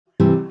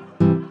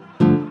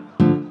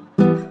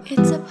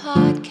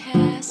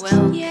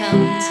Welcome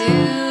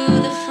to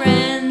the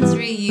Friends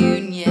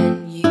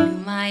Reunion. You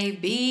might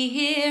be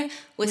here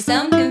with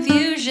some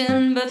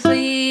confusion, but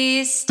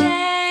please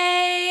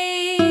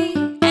stay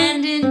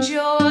and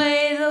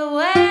enjoy the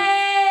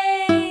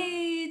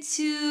way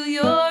to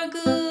your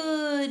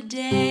good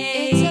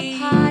day. It's a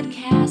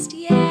podcast,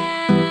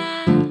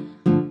 yeah.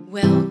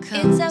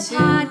 Welcome It's a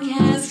to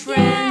podcast, the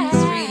Friends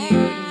yeah.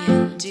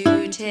 Reunion.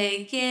 Do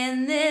take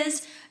in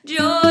this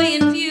joy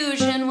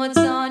infusion. What's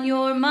on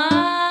your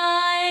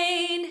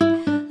mind?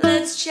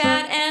 Let's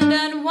chat and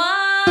unwind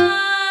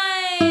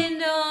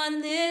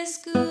on this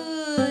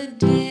good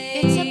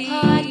day. It's a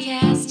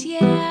podcast,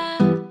 yeah.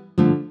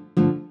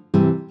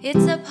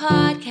 It's a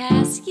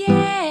podcast,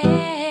 yeah.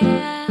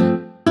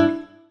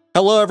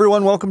 Hello,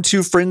 everyone. Welcome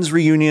to Friends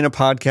Reunion, a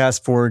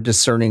podcast for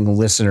discerning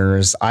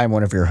listeners. I'm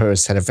one of your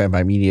hosts, head of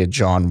Fanbyte Media,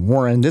 John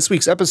Warren. This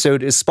week's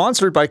episode is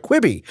sponsored by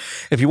Quibi.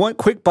 If you want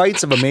quick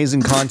bites of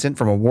amazing content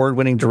from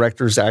award-winning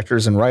directors,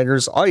 actors, and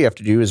writers, all you have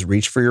to do is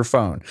reach for your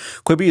phone.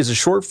 Quibi is a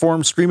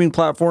short-form streaming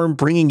platform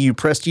bringing you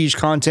prestige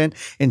content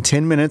in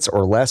 10 minutes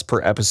or less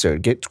per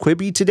episode. Get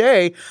Quibi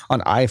today on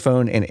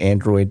iPhone and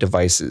Android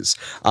devices.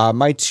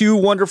 My two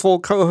wonderful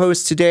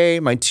co-hosts today,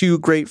 my two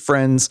great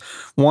friends.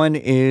 One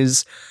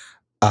is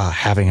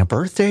having a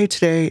birthday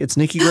today. It's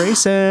Nikki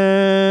Grayson.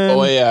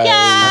 Oh yeah.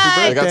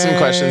 Happy I got some birthday.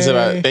 questions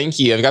about. Thank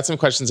you. I've got some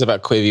questions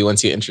about Quibi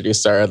once you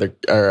introduced our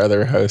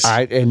other host.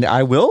 And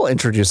I will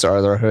introduce our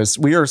other hosts.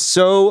 We are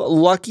so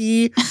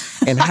lucky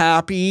and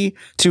happy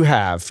to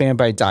have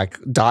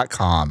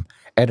fanbyte.com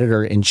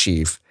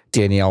editor-in-chief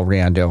Danielle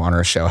Riando on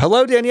our show.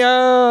 Hello,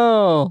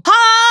 Danielle.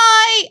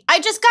 Hi! I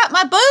just got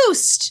my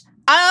boost.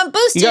 I'm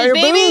boosted, You got your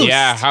baby. boost.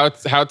 Yeah.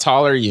 How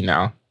tall are you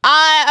now?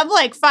 I'm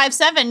like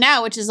 5'7"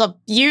 now, which is a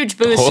huge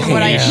boost from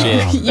what I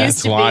Holy used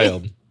That's to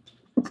wild. be.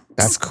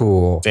 That's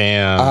cool.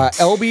 Damn.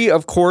 LB,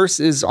 of course,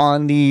 is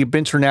on the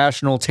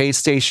International Taste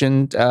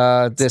Station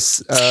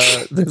this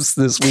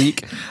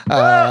week.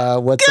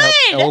 What's up,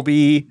 Good.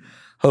 LB?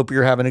 Hope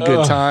you're having a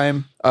good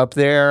time up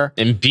there.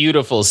 In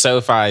beautiful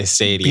SoFi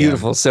Stadium.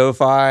 Beautiful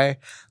SoFi.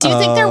 Do you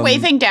think they're Um,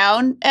 waving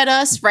down at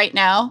us right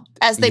now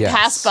as they yes.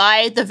 pass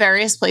by the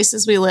various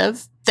places we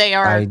live? They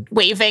are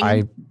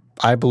waving.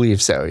 I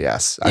believe so.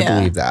 Yes, I Yeah.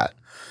 believe that.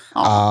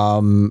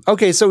 Aw.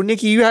 Okay, so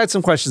Nikki, you had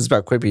some questions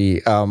about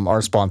Quibi,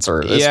 our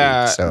sponsor this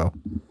Yeah. week. So,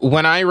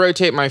 When I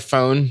rotate my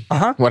phone,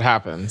 Uh-huh. what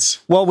happens?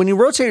 well, when you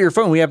rotate your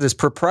phone, we have this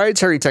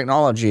proprietary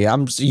technology.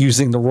 I'm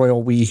using the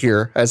royal we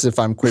here as if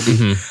I'm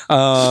Quibi.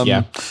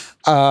 Yeah.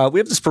 We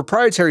have this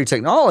proprietary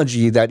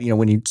technology that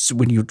when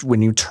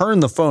you turn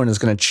the phone is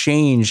going to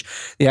change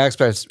the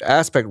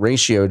aspect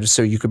ratio, just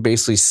so you could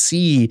basically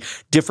see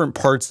different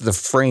parts of the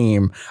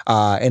frame.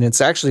 And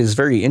it's actually this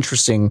very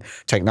interesting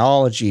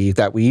technology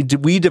that we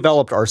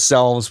developed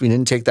ourselves. We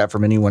didn't take that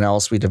from anyone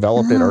else. We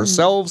developed it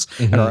ourselves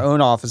in our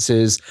own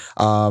offices.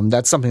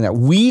 That's something that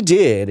we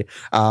did,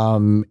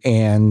 and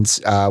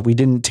we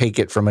didn't take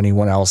it from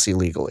anyone else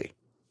illegally.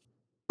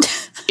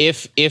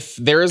 If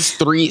there's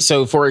three,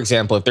 so for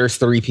example, if there's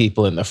three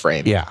people in the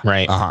frame, Yeah.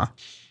 right, Uh-huh.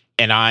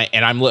 and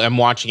I'm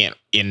watching it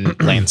in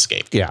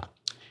landscape, Yeah.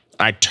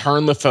 I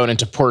turn the phone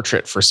into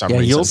portrait for some Yeah.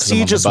 reason. You'll 'cause I'm see on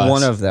the just bus.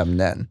 one of them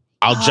then.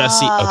 I'll just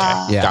see.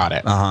 Okay, Yeah. got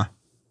it. Uh-huh.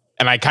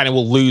 And I kind of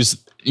will lose.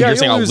 Yeah, You're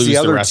saying I'll lose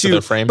the rest of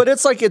the frame, But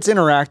it's like it's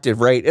interactive,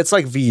 right? It's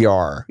like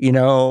VR,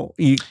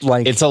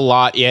 it's a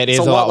lot. Yeah, it is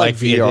a a lot lot like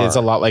like VR. It is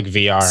a lot like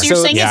VR. So you're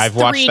saying yeah, it's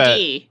I've watched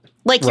 3D.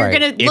 Like you're Right.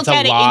 going to It's look a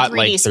at it lot in 3D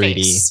like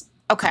 3D. space.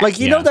 Okay. like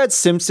you Yeah. know that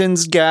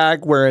Simpsons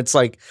gag where it's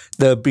like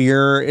the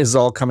beer is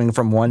all coming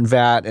from one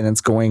vat and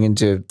it's going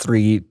into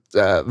three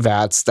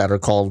vats that are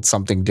called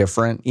something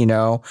different,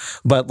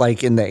 but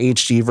like in the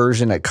HD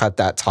version it cut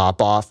that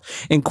top off.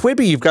 In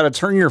Quibi you've got to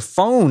turn your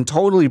phone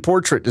totally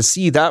portrait to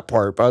see that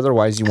part, but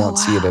otherwise you won't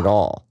see it at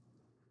all.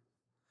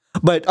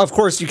 But of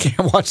course you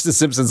can't watch The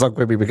Simpsons on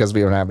Quibi because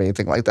we don't have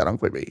anything like that on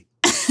Quibi.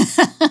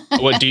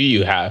 What do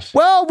you have?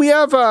 Well, we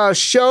have a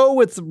show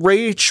with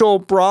Rachel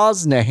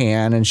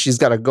Brosnahan, and she's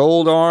got a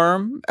gold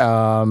arm. We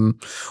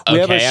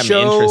have a Okay, I'm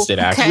show. interested.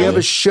 Actually, We have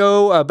a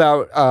show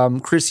about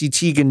Chrissy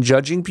Teigen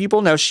judging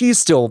people. Now she's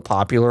still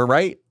popular,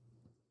 right?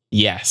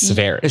 yes,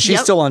 very. And she's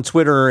Yep. still on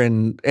Twitter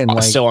and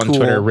like Still on cool,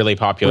 Twitter, really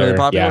popular. really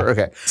popular.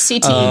 Yeah. Okay.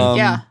 CT.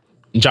 yeah.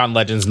 John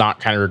Legend's not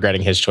kind of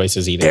regretting his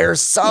choices either.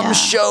 There's some Yeah.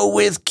 show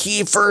with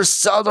Kiefer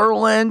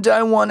Sutherland.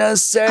 I want to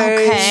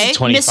say Okay.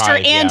 25,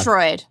 Mr. yeah.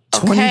 Android.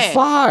 Okay.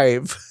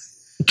 25.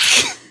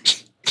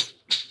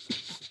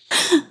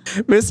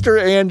 Mr.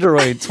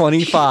 Android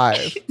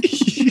 25.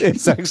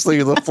 It's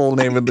actually the full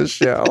name of the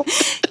show.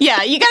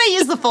 Yeah, you got to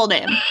use the full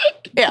name.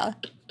 Yeah.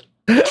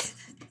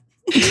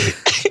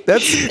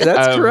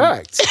 That's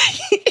correct.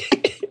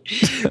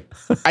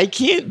 I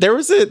can't. There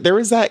was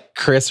that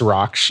Chris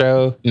Rock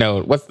show.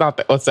 No, what's the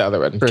other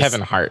one?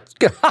 Kevin Hart.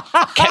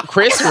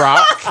 Chris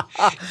Rock.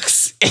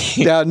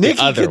 Now, Nikki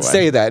other could one.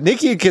 say that.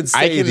 Nikki could say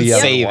I can the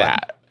other say one.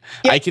 that.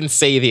 I can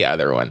say the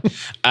other one.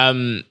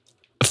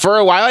 For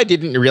a while, I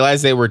didn't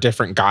realize they were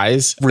different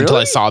guys until I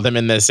Really? saw them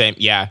in the same.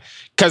 Yeah,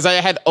 because I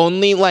had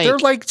only They're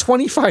like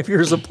 25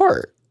 years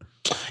apart.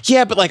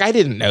 Yeah, but like I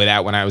didn't know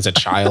that when I was a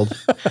child.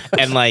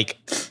 And like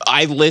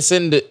I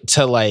listened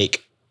to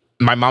like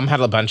my mom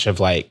had a bunch of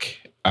like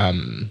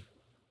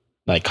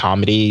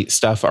comedy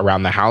stuff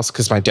around the house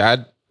because my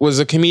dad was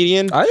a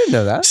comedian. I didn't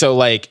know that. So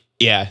like,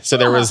 yeah. So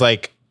there was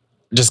like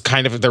just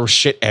kind of there was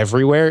shit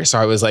everywhere. So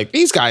I was like,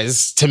 these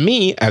guys to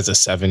me as a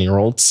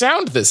 7-year-old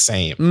sound the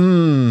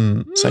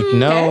same. It's like,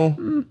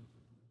 no,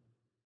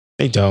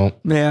 they don't.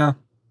 Yeah.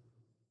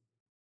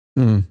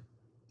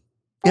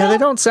 Yeah, they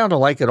don't sound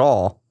alike at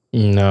all.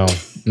 No,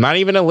 not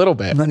even a little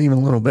bit. Not even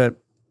a little bit.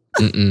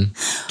 Can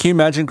you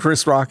imagine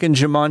Chris Rock in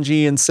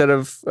Jumanji instead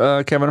of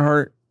Kevin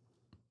Hart?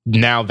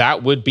 Now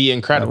that would be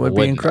incredible. That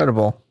would be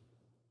incredible.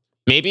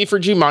 Maybe for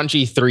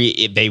Jumanji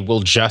 3, they will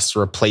just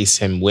replace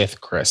him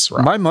with Chris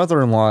Rock. My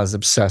mother-in-law is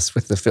obsessed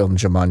with the film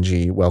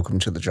Jumanji, Welcome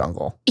to the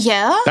Jungle.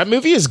 Yeah? That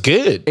movie is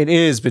good. It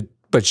is, but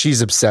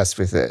she's obsessed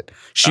with it.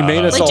 She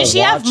made us all watch it. Does she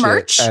have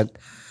merch?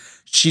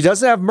 She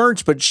doesn't have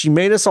merch, but she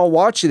made us all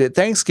watch it at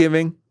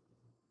Thanksgiving.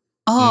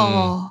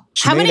 Oh.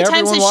 How many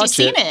times has she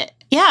seen it?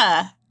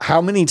 Yeah.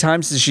 How many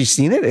times has she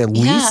seen it? At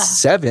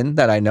least 7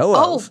 that I know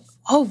of.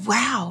 Oh,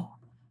 wow.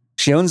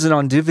 She owns it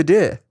on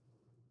DVD.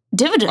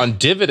 On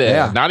DVD.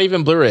 Yeah. Not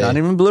even Blu-ray. Not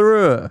even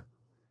Blu-ray.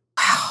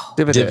 Wow.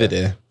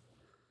 DVD.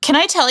 Can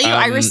I tell you,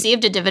 I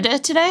received a DVD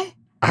today?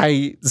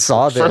 I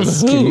saw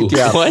this. From who?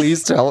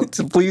 Please tell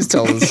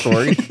the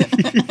story.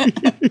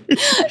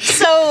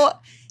 So,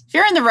 if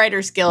you're in the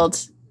Writers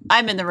Guild,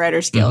 I'm in the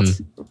Writers Guild.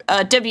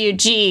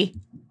 WGAE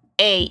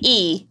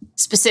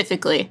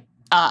specifically.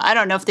 I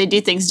don't know if they do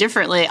things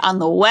differently on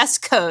the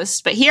West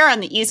Coast, but here on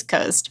the East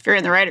Coast, if you're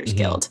in the Writers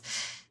Guild,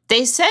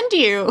 they send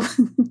you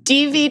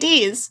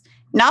DVDs,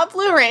 not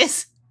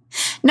Blu-rays,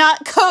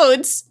 not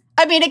codes.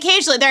 I mean,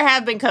 occasionally there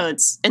have been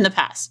codes in the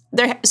past.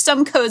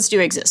 Some codes do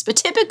exist, but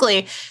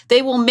typically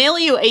they will mail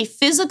you a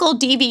physical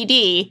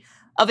DVD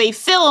of a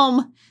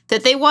film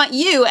that they want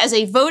you as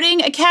a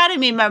voting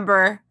Academy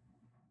member,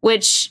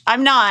 which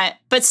I'm not,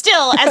 but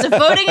still as a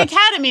voting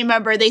Academy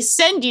member, they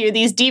send you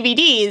these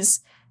DVDs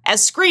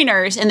as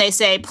screeners and they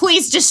say,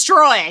 please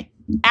destroy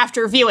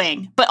after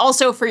viewing, but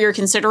also for your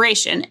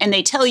consideration. And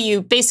they tell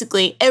you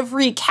basically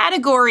every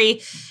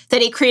category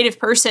that a creative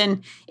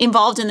person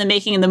involved in the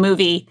making of the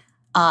movie,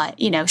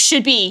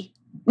 should be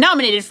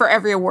nominated for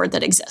every award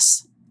that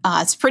exists.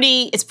 It's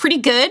pretty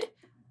good.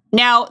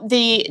 Now,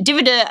 the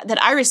DVD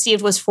that I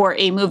received was for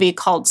a movie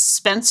called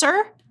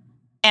Spencer.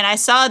 And I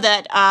saw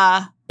that...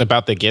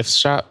 About the gift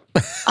shop?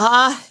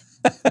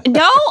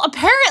 No,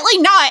 apparently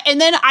not. And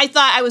then I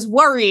thought I was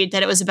worried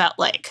that it was about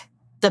like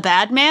the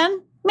bad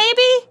man,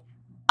 maybe.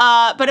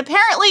 But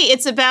apparently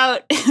it's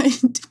about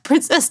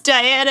Princess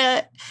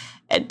Diana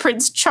and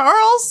Prince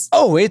Charles.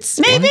 Oh, it's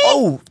maybe.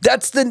 Oh,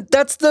 that's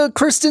the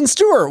Kristen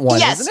Stewart one,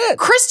 yes, isn't it?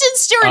 Kristen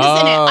Stewart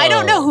is in it. I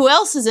don't know who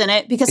else is in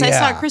it because I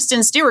saw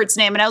Kristen Stewart's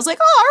name and I was like,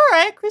 oh, all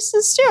right,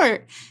 Kristen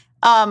Stewart.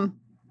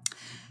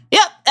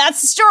 Yep,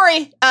 that's the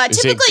story.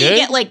 Typically, you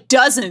get like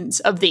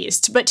dozens of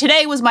these, but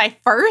today was my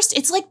first.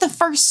 It's like the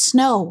first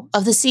snow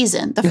of the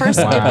season, the first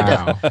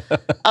dividend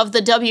of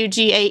the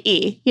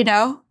WGAE. You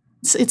know,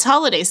 it's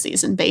holiday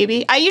season,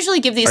 baby. I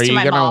usually give these to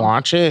my mom. Are you gonna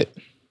watch it?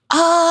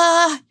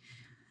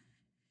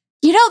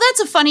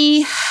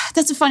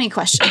 That's a funny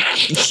question.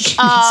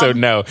 So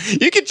no,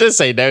 you could just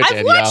say no,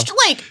 Danielle.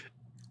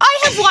 I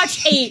have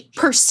watched a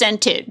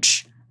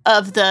percentage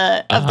of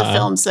the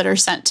films that are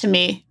sent to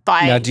me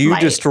by. Now, do you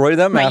destroy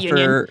them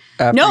after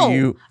No,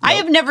 you? I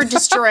have never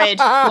destroyed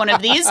one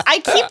of these. I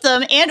keep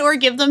them and or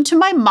give them to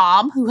my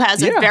mom, who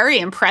has a very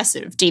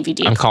impressive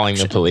DVD. I'm calling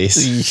the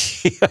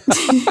police.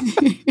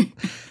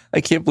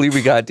 I can't believe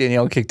we got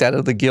Danielle kicked out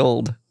of the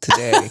guild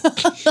today.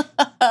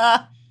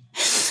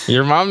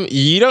 Your mom,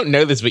 you don't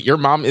know this, but your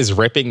mom is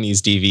ripping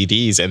these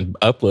DVDs and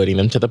uploading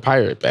them to the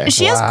Pirate Bay.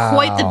 She has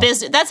quite the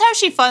business. That's how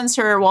she funds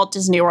her Walt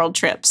Disney World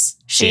trips.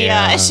 She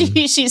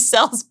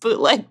sells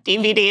bootleg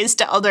DVDs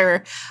to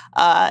other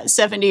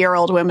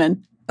 70-year-old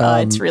women.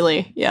 It's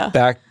really,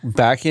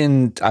 Back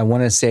in, I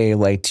want to say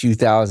like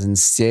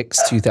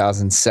 2006,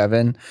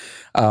 2007,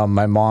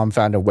 my mom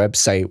found a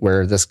website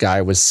where this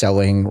guy was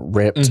selling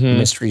ripped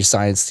Mystery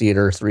Science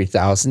Theater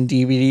 3000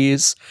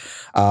 DVDs.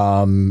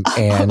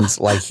 And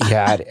like he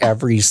had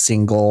every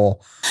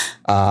single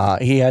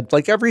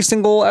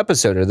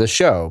episode of the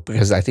show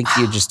because I think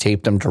he had just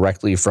taped them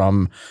directly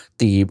from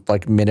the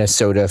like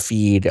Minnesota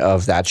feed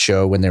of that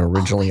show when they were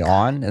originally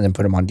on and then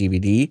put them on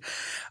DVD.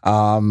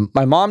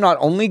 My mom not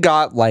only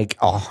got like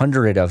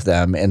 100 of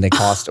them and they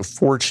cost a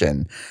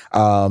fortune.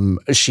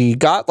 She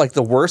got like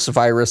the worst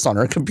virus on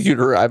her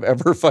computer I've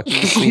ever fucking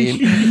seen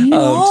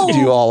to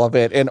do all of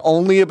it. And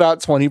only about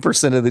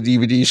 20% of the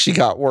DVDs she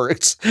got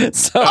worked.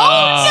 So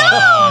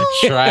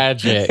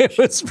tragic. It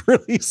was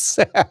really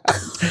sad.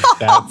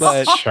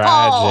 That's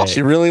tragic.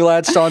 She really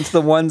latched onto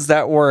the ones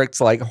that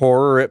worked, like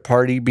Horror at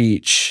Party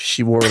Beach.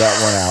 She wore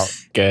that one out.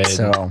 Good.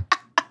 So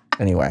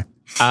anyway.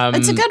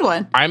 It's a good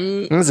one.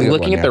 I'm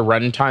looking at the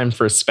runtime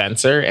for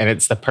Spencer, and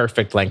it's the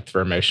perfect length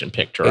for a motion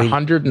picture.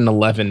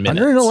 111 minutes.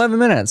 111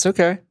 minutes.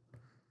 Okay.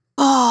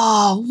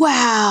 Oh,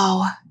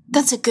 wow.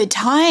 That's a good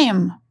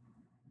time.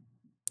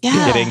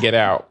 Yeah. Get in, get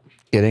out.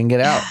 Get in, get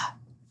out.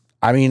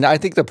 I mean, I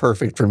think the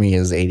perfect for me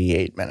is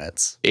 88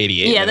 minutes.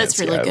 88 Yeah, minutes.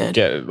 that's really good.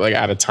 Get like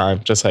out of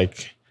time. Just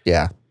like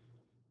Yeah.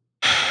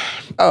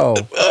 Oh,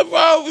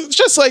 well,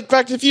 just like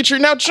Back to the Future.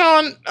 Now,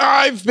 John,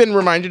 I've been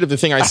reminded of the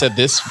thing I said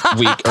this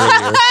week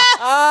earlier.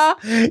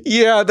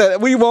 yeah, that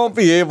we won't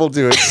be able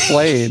to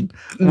explain.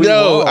 We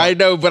No, won't. I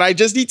know, but I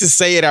just need to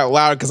say it out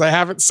loud because I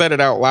haven't said it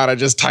out loud. I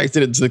just typed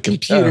it into the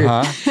computer.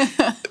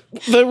 Uh-huh.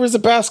 There was a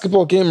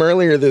basketball game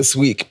earlier this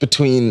week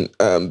between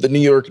the New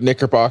York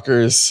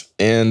Knickerbockers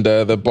and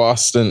the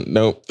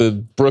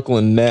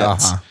Brooklyn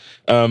Nets. Uh-huh.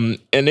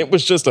 And it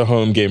was just a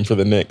home game for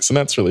the Knicks, and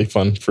that's really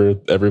fun for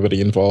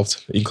everybody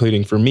involved,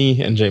 including for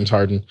me and James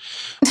Harden.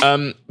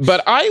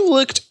 But I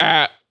looked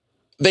at,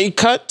 they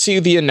cut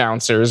to the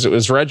announcers. It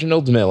was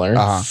Reginald Miller,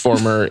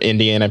 former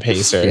Indiana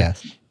Pacer,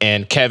 Yes.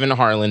 and Kevin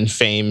Harlan,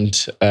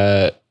 famed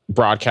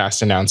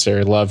broadcast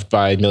announcer, loved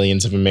by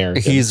millions of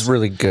Americans. He's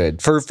really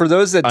good. For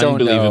those that don't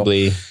know,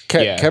 unbelievably.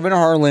 Yeah. Kevin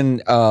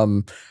Harlan,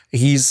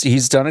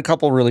 he's done a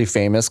couple really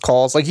famous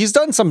calls. Like he's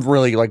done some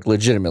really like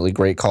legitimately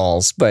great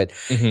calls, but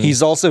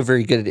he's also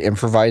very good at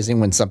improvising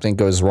when something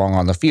goes wrong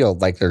on the field.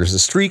 Like there's a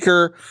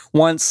streaker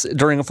once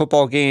during a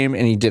football game,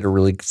 and he did a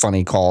really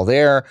funny call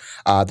there.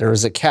 There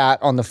was a cat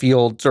on the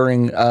field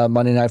during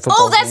Monday Night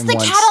Football. Oh, that's game the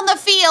once. cat on the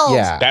field.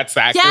 Yeah. That's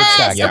that.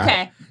 Yes. Yeah.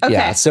 Okay. Okay.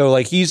 Yeah, so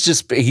like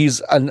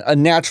he's a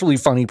naturally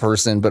funny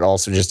person, but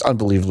also just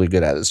unbelievably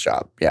good at his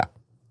job. Yeah,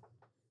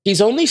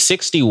 He's only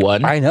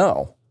 61, I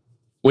know.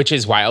 which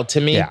is wild to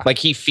me. Yeah. Like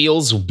he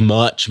feels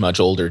much, much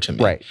older to me.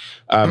 Right.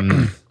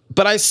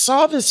 But I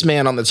saw this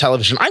man on the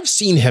television. I've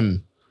seen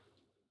him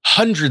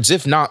hundreds,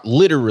 if not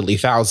literally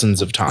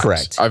thousands of times.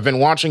 Correct. I've been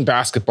watching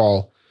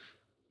basketball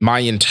my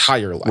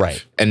entire life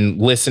Right. and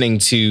listening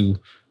to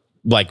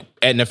like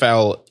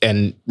NFL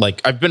and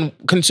like I've been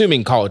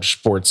consuming college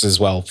sports as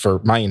well for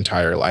my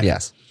entire life.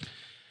 Yes.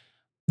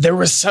 There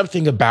was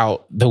something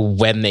about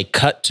when they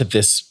cut to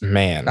this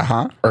man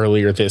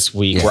earlier this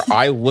week where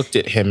I looked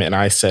at him and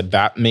I said,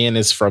 that man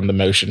is from the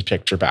motion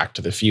picture Back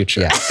to the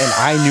Future. Yeah, and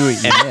I knew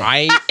it.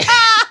 And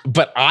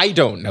but I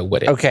don't know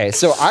what it is. Okay,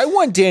 so I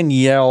want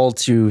Danielle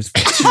to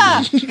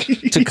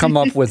come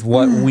up with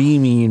what we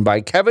mean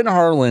by Kevin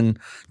Harlan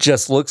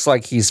just looks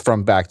like he's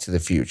from Back to the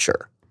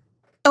Future.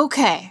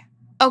 Okay.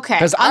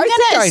 'Cause I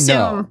think I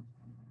know.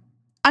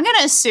 I'm going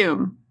to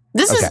assume.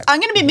 I'm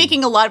going to be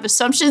making a lot of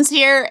assumptions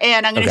here,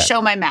 and I'm going to Okay.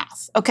 show my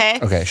math. Okay.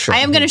 Okay, sure. I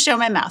am going to show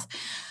my math.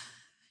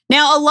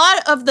 Now, a lot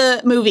of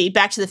the movie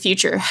Back to the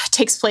Future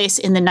takes place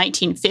in the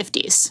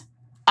 1950s.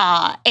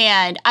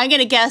 And I'm going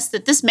to guess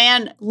that this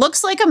man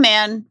looks like a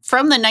man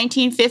from the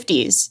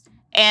 1950s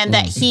and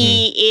that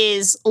he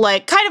is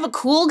like kind of a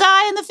cool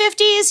guy in the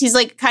 50s. He's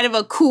like kind of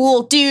a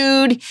cool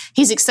dude.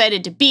 He's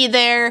excited to be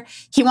there.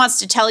 He wants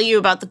to tell you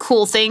about the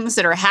cool things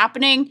that are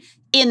happening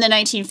in the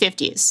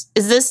 1950s.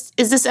 Is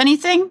this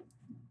anything?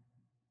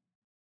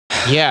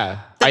 Yeah.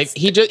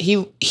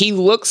 He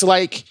looks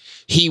like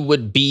he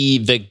would be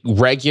the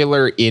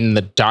regular in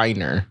the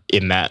diner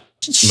in that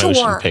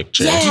motion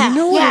picture. Yeah. Do you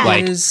know what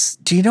Like- it is?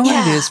 Do you know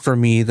what it is for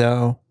me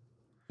though?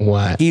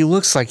 What? He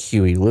looks like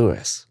Huey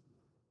Lewis.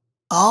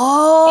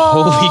 Oh.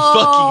 Holy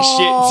fucking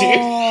shit,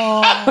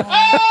 dude.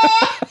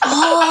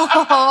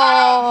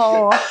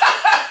 Oh.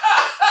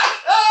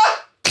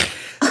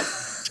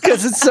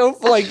 Because it's so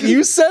like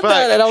you said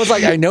that, and I was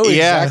like, I know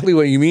Yeah. exactly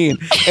what you mean.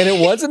 And it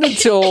wasn't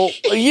until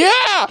it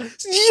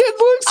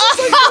looks just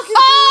like fucking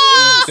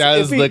He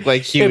does If he- look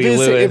like Huey if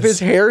Lewis. his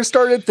hair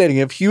started thinning,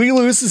 if Huey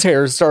Lewis's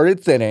hair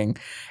started thinning,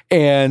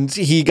 and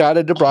he got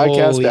into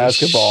broadcast Holy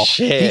basketball,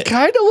 shit. he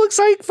kind of looks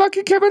like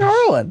fucking Kevin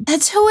Harlan.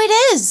 That's who it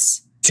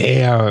is.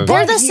 Damn. They're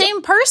But the he-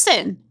 same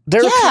person.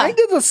 They're Yeah. kind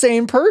of the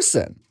same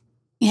person.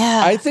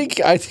 Yeah. I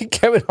think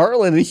Kevin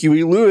Harlan and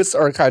Huey Lewis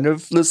are kind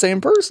of the same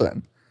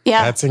person.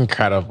 yeah. That's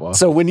incredible.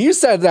 So when you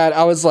said that,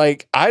 I was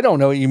like, I don't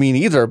know what you mean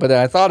either. But then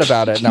I thought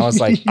about it, and I was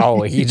like,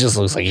 oh, he just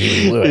looks like Huey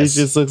He Lewis.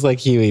 just looks like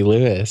Huey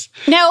Lewis.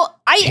 Now,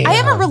 I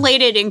have a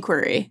related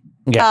inquiry.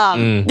 Yeah.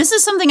 This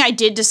is something I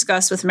did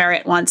discuss with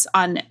Merritt once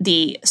on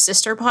the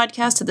sister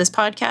podcast to this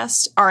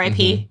podcast,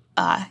 RIP,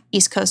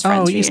 East Coast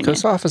Friends East Reunion.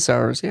 Coast Office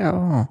Hours. Yeah.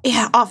 Oh.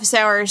 Yeah, office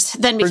hours,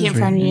 then became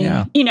Friend Reunion, Reunion.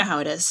 yeah. You know how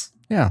it is.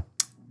 Yeah.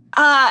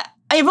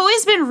 I've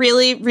always been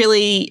really,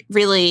 really,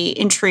 really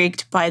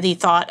intrigued by the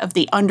thought of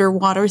the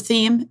underwater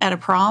theme at a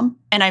prom,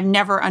 and I've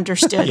never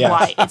understood Yeah.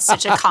 why it's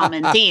such a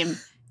common theme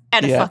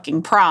at a Yeah.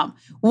 fucking prom.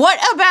 What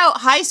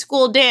about high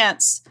school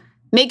dance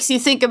makes you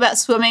think about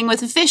swimming with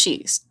the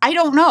fishies? I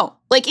don't know.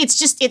 Like,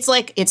 it's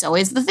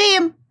always the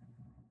theme.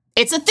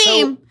 It's a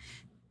theme.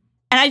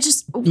 And I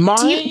just, do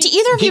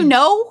either of you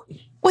know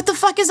what the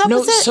fuck is up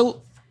with it?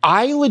 So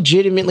I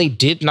legitimately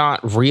did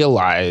not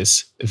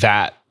realize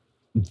that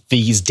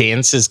these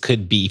dances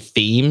could be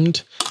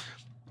themed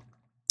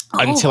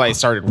until I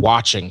started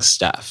watching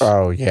stuff.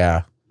 Oh,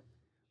 yeah.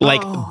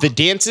 Like the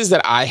dances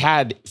that I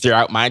had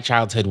throughout my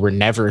childhood were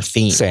never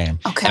themed. Same.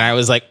 Okay. And I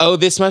was like, oh,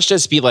 this must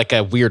just be like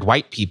a weird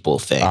white people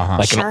thing,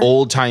 like Sure. an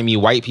old timey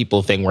white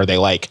people thing where they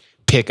like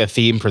pick a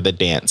theme for the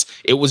dance.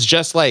 It was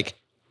just like,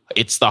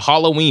 it's the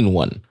Halloween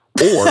one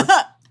or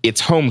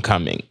it's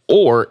homecoming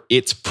or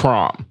it's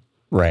prom.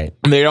 Right.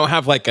 And they don't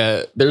have like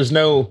there's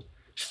no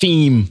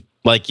theme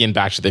like in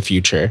Back to the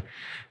Future,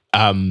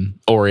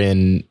 or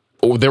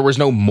there was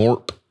no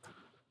Morp.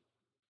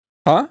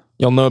 Huh?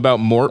 You'll know about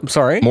Morp. I'm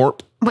sorry?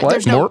 Morp. Wait, What?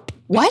 there's no Morp.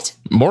 what?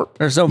 Morp.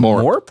 There's no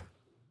Morp. Morp?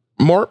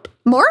 Morp.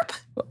 Morp?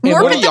 Yeah,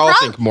 Morp what do at the y'all prom?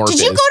 think Morp Did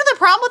you is? go to the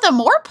prom with a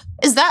Morp?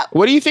 Is that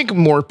What do you think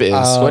Morp is?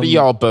 What do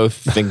y'all both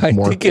think I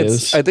Morp think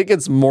is? I think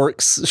it's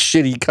Mork's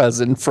shitty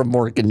cousin from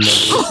Mork and Mindy.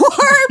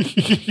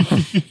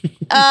 Morp?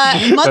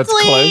 That's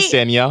Monthly, close,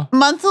 Danielle.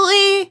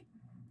 monthly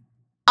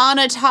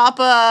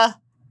Onatapa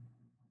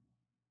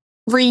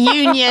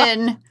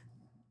reunion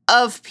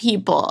of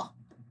people.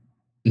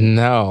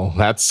 No,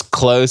 that's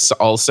close.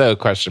 Also,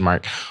 question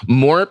mark.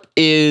 Morp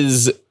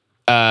is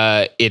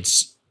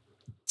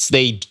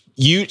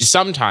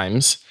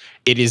sometimes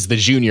it is the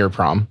junior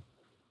prom.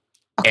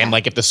 Okay. And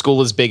like if the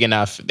school is big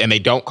enough and they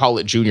don't call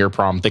it junior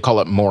prom, they call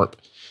it Morp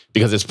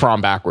because it's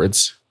prom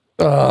backwards.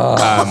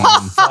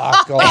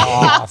 Fuck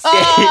off.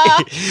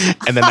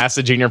 And then that's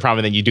the junior prom,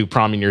 and then you do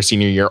prom in your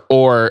senior year.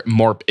 Or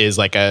Morp is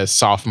like a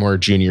sophomore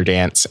junior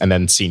dance, and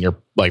then senior,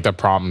 like the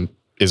prom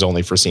is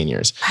only for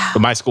seniors. But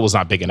my school is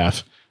not big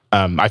enough.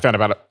 I found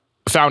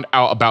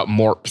out about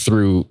Morp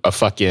through a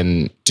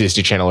fucking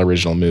Disney Channel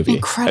original movie.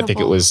 Incredible. I think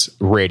it was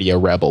Radio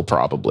Rebel,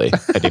 probably. I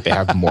think they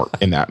have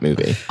Morp in that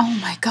movie. Oh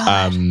my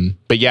God.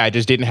 But yeah, I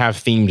just didn't have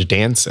themed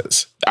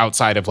dances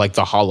outside of like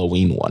the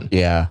Halloween one,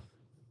 Yeah.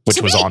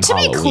 which was on to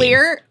Halloween. be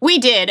clear, we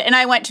did. And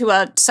I went to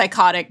a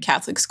psychotic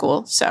Catholic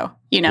school. So,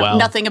 Well.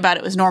 nothing about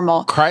it was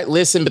normal.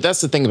 Listen, but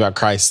that's the thing about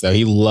Christ, though.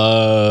 He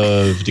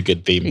loved a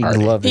good theme He party.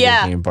 loved a good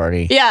Yeah. theme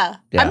party. Yeah.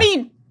 Yeah. I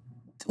mean,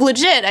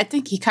 legit, I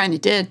think he kind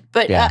of did.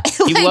 But Yeah.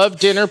 He loved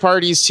dinner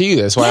parties, too.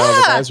 That's why all the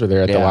Yeah. guys were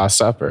there at the Yeah. Last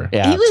Supper.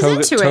 Yeah. He was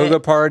into it. Toga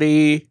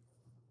party.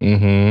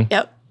 Mm-hmm.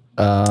 Yep.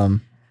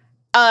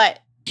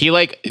 He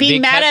like... they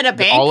Being mad kept at a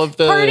bank all of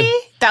the party?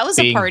 That was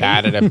a being party.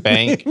 mad at a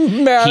bank.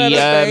 Mad at He, a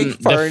bank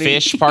the party.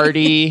 fish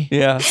party.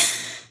 Yeah.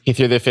 He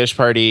threw the fish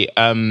party.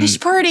 Fish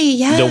party,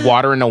 yeah. The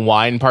water and a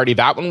wine party.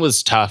 That one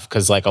was tough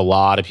because like a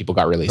lot of people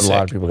got really A sick.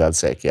 lot of people got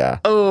sick. Yeah.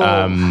 Oh.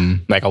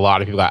 Like a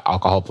lot of people got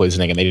alcohol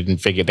poisoning and they didn't,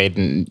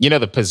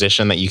 the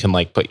position that you can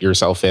like put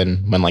yourself in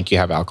when like you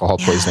have alcohol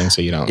poisoning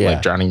so you don't Yeah.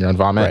 like drown in your own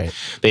vomit. Right.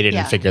 They didn't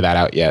Yeah. figure that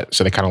out yet.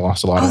 So they kind of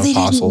lost a lot of they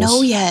apostles. didn't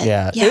know yet.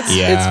 Yeah. Yeah.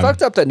 It's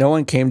fucked up that no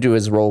one came to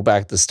his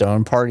rollback the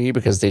stone party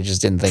because they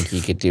just didn't think he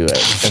could do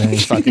it. And then he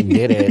fucking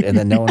did it and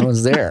then no one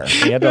was there.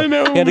 He had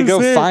to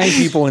go find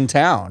people in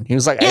town. He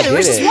was like, I There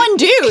was did just it. one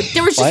dude.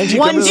 There was Why just didn't you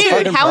one come to the dude.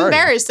 fucking How party?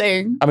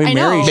 embarrassing. I mean,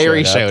 Mary know.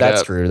 Mary showed showed up.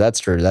 That's up. true. That's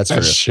true. That's true.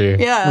 That's true.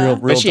 Yeah. Real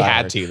But she tired.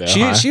 had to, though,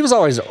 She huh? she was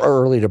always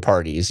early to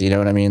parties. You know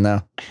what I mean,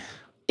 though.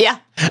 Yeah.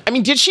 I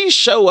mean, did she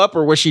show up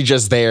or was she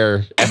just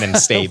there and then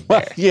stayed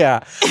there?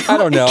 Yeah, I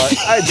don't know.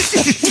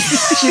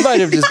 She might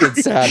have just been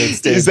sad and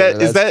stayed. Is there.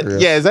 that That's true.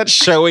 is that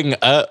showing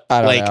up?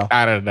 I don't know.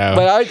 I don't know.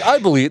 But I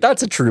believe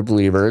that's a true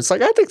believer. It's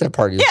like I think that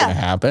party is Yeah. going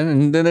to happen,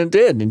 and then it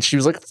did, and she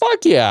was like,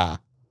 "Fuck yeah!"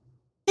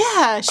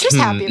 Yeah. She was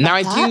happy about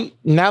now that. I do.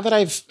 Now that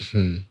I've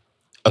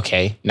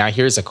okay. Now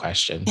here's a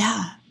question.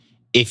 Yeah.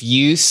 If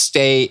you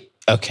stay,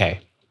 okay,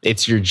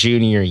 it's your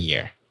junior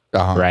year,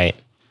 Uh-huh. right?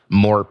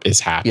 Morp is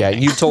happening. Yeah,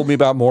 you told me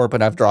about Morp,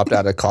 and I've dropped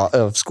out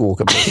of school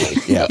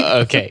completely. Yeah.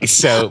 Okay,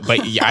 so but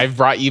I've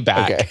brought you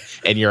back, Okay.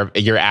 and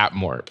you're at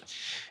Morp.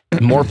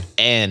 Morp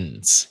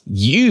ends.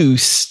 You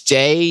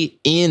stay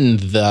in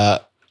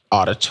the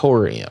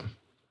auditorium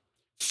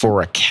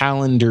for a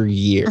calendar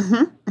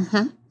year.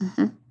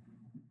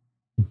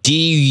 Do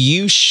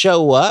you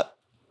show up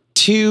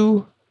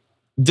to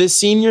the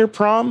senior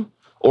prom,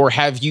 or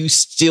have you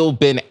still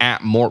been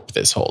at Morp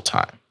this whole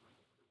time?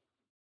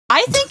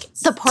 I think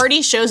the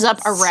party shows up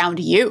around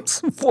you.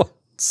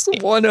 It's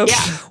one of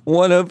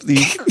the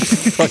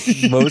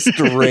fucking most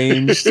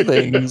deranged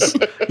things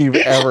you've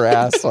ever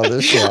asked on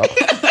this show.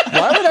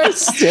 Why would I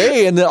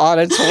stay in the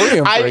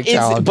auditorium for a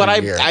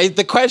calendar year?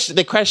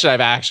 The question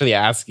I'm actually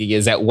asking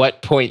is, at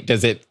what point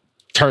does it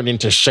turn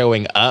into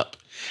showing up,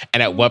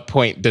 and at what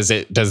point does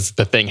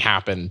the thing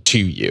happen to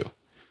you?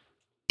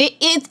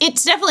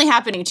 It's definitely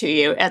happening to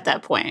you at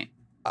that point.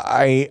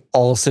 I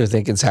also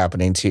think it's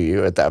happening to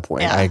you at that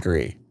point. Yeah. I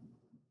agree.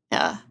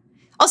 Yeah.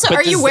 Also, But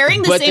are you does-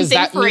 wearing the but same does thing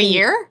that for a mean-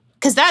 year?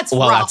 Because that's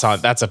Well, rough.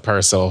 that's a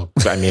personal.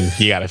 I mean,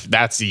 you have to figure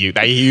That's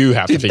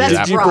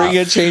that Did you out. bring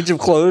a change of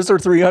clothes for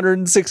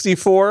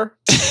 364?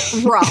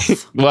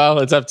 rough. Well,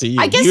 it's up to you.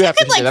 I guess you have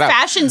to could like figure that out.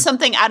 fashion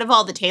something out of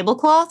all the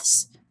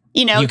tablecloths.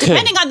 You know, You could,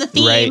 depending on the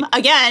theme. right.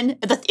 Again,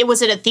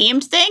 was it a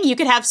themed thing? You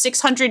could have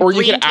 600 Or you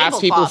green could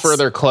ask people tablecloths. for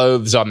their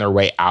clothes on their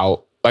way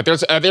out. Like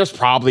there's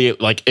probably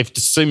like, if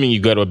assuming you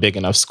go to a big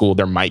enough school,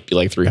 there might be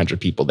like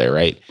 300 people there,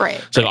 right?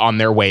 Right. So on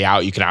their way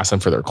out, you can ask them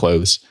for their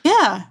clothes.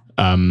 Yeah.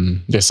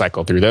 Just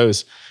cycle through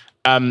those.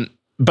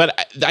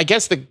 But I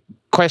guess the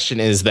question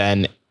is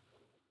then,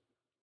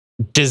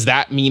 does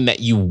that mean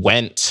that you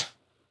went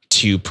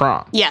to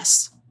prom?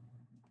 Yes.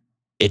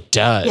 It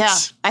does. Yeah.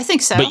 I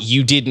think so. But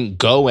you didn't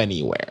go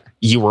anywhere.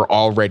 You were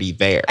already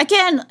there.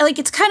 Again, like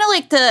it's kind of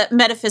like the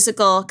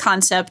metaphysical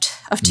concept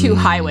of two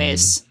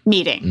highways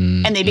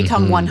meeting and they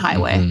become one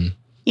highway.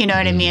 You know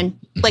what I mean?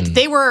 Like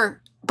they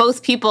were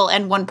both people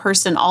and one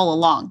person all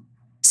along.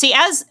 See,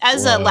 as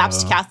a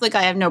lapsed Catholic,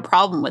 I have no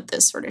problem with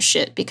this sort of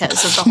shit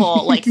because of the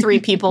whole like 3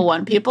 people,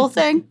 1 people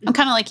thing. I'm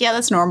kind of like, yeah,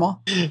 that's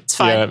normal. It's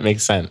fine. Yeah, it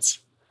makes sense.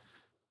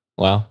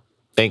 Well,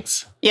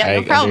 thanks. Yeah,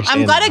 no problem.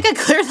 I'm glad I could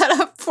clear that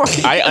up for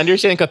you. I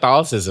understand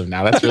Catholicism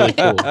now. That's really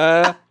cool.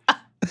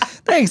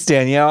 Thanks,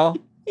 Danielle.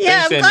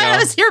 Yeah, Thanks, I'm glad I Danielle.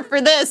 was here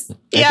for this. I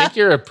Yeah. think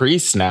you're a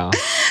priest now.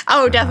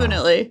 Oh,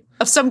 definitely.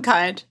 Of some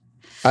kind.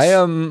 I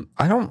don't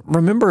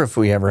remember if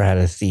we ever had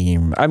a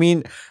theme. I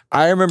mean,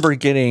 I remember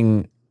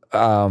getting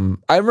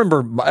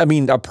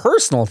a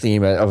personal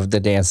theme of the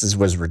dances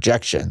was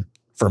rejection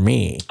for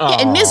me.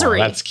 And Aw, misery.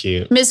 That's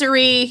cute.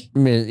 Misery,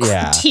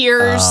 Yeah.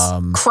 tears,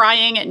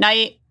 crying at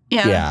night.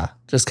 Yeah. Yeah.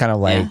 Just kind of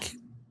like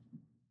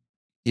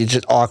you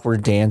just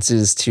awkward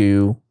dances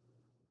to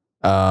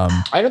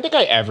I don't think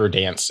I ever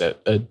danced at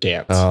a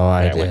dance Oh,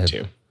 I that went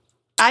did. to.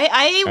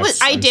 I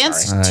I'm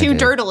danced sorry. I too did.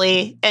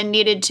 dirtily and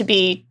needed to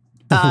be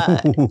I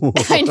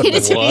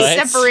needed to be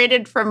What?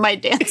 separated from my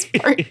dance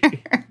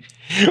partner.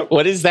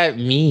 What does that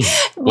mean?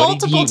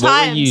 Multiple What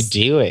were you times.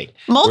 doing?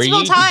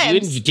 Multiple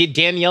times. Did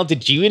Danielle,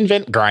 did you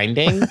invent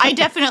grinding? I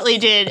definitely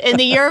did. In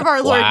the year of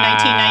our Lord,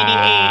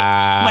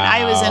 1998, when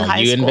I was in high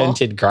you school.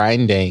 invented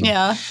grinding.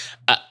 Yeah.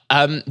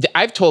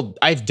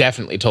 I've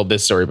definitely told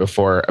this story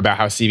before about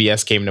how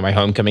CBS came to my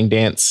homecoming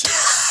dance.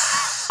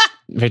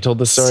 Have I told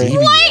this story?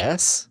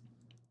 CBS?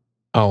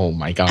 Oh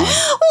my god!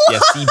 Yeah,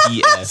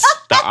 CBS.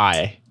 The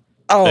I.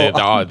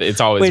 Oh, It's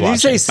always wait, did you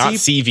watching. say Not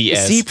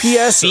CVS.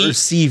 CPS or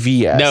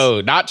CVS?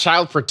 No, not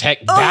Child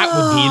Protect. That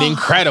would be an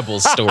incredible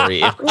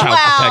story if Child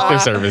Wow.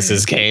 Protective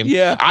Services came.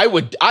 Yeah. I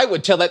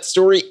would tell that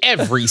story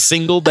every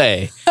single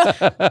day.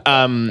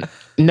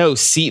 No,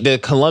 the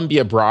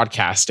Columbia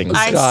Broadcasting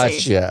I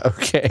see. Gotcha.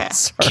 Okay.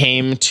 Sorry.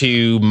 came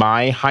to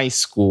my high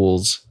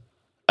school's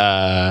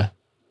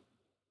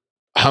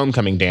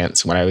homecoming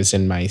dance when I was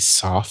in my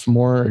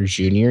sophomore or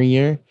junior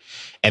year,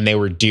 and they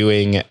were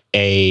doing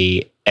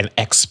an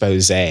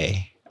expose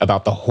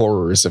about the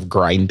horrors of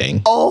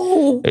grinding,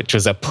 Oh. which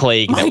was a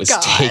plague My that was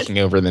God. taking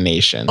over the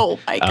nation. Oh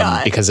my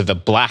God. Because of the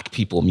black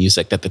people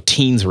music that the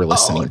teens were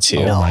listening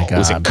to. Oh my It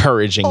was God.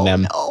 encouraging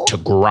them no. to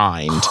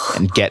grind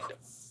and get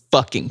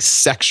fucking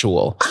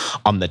sexual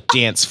on the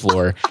dance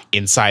floor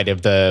inside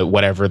of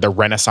the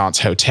Renaissance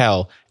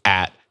Hotel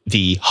at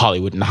the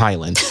Hollywood and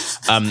Highland.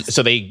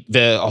 So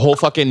the whole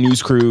fucking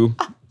news crew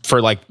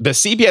for like the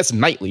CBS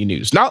nightly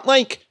news, not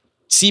like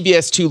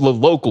CBS 2 the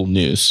local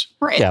news,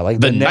 Right. Yeah, like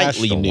the the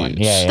nightly national news, one.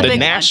 Yeah, yeah. big the one.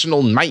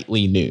 national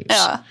nightly news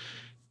Yeah.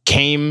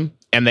 came,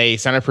 and they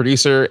sent a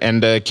producer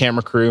and a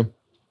camera crew.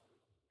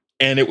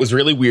 And it was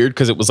really weird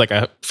because it was like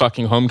a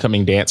fucking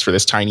homecoming dance for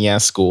this tiny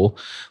ass school.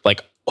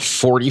 Like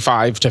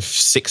 45 to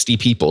 60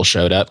 people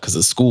showed up because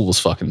the school was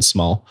fucking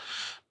small.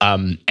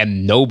 And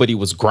nobody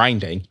was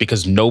grinding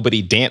because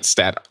nobody danced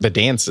at the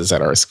dances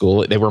at our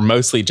school. They were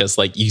mostly just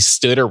like you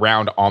stood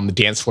around on the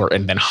dance floor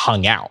and then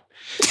hung out.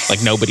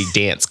 Like nobody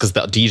danced because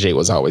the DJ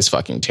was always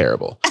fucking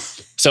terrible.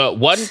 So at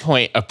one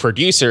point, a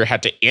producer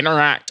had to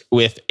interact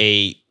with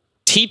a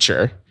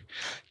teacher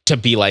to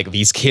be like,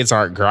 these kids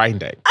aren't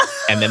grinding.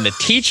 And then the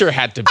teacher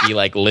had to be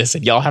like,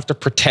 listen, y'all have to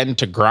pretend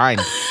to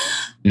grind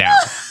now.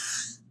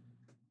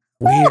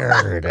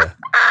 Weird.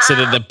 So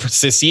that the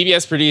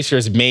CBS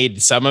producers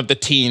made some of the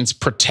teens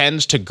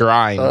pretend to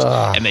grind,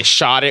 and they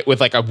shot it with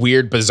like a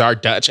weird, bizarre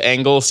Dutch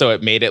angle, so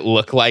it made it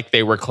look like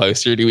they were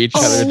closer to each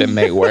other than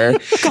they were.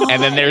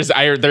 And then there's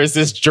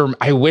this.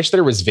 I wish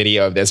there was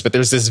video of this, but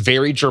there's this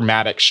very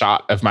dramatic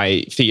shot of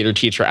my theater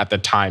teacher at the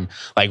time,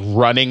 like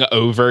running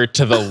over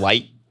to the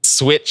light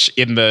switch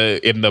in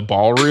the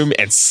ballroom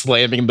and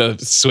slamming the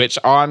switch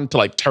on to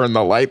like turn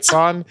the lights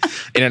on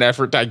in an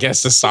effort, I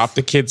guess, to stop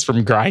the kids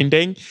from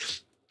grinding.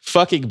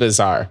 Fucking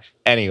bizarre.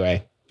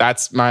 Anyway,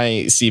 that's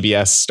my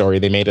CBS story.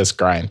 They made us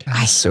grind.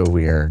 That's so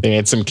weird. They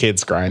made some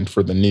kids grind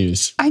for the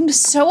news. I'm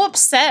so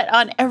upset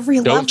on every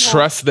level. Don't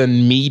trust the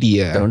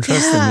media. Don't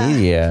trust Yeah. the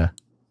media.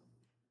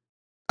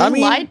 They I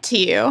mean, lied to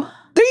you.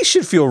 they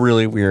should feel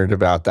really weird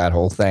about that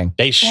whole thing.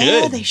 They should.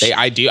 Yeah, they should.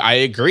 I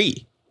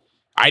agree.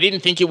 I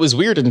didn't think it was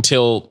weird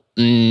until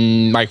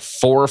like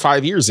 4 or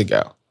 5 years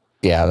ago.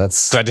 Yeah, that's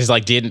So I just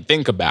like didn't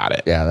think about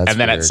it. Yeah, that's and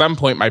then at weird. some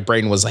point my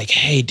brain was like,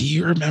 hey, do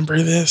you remember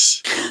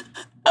this?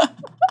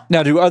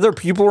 now. Do other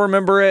people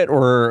remember it,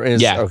 or is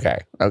Yeah. okay?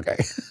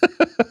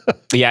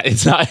 Yeah,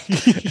 it's not.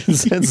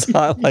 It's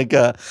not like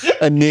a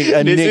Nick.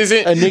 This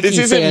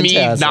isn't me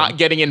Phantasm. not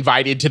getting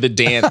invited to the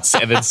dance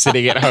and then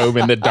sitting at home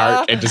in the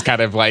dark and just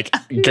kind of like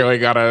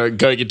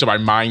going into my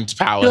mind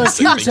You're like, palace.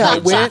 and here's how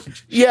it thinking,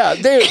 went. Yeah,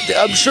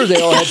 I'm sure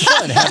they all had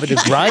fun having to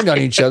grind on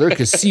each other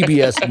because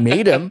CBS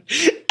made them.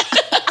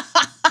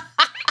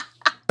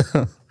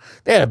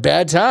 They had a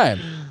bad time.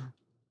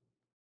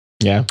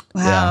 Yeah.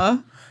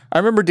 Wow. I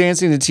remember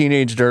dancing the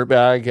Teenage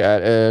Dirtbag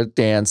at a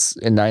dance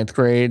in 9th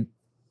grade.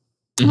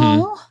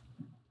 Mhm. Oh,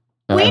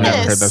 I've never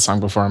Wheatus. heard that song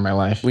before in my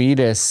life.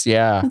 Weedus,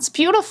 yeah. it's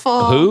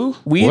beautiful. Who?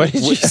 We- What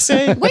did you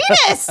say?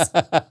 Wheatus.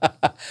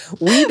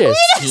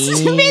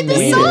 Weedus. You made the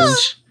Wheatus.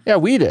 song. Yeah,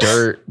 Weedus.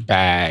 Dirt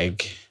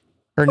bag.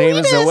 Her name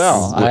is Wheatus.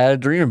 Noelle. I had a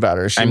dream about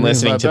her. She I'm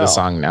rings listening my to the bell.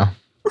 song now.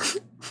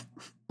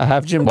 I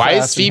have gym Why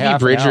class is in Phoebe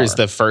half an Bridgers hour.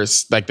 the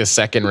first, like the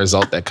second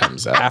result that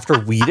comes up? after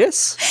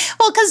Wheatus?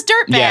 Well, because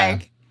Yeah.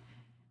 Dirtbag.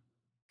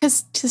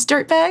 Because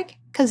Dirtbag?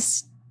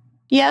 Because,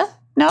 yeah?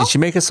 No? Did she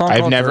make a song I've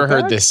called never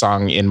heard Dirtbag? this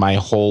song in my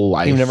whole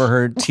life. You've never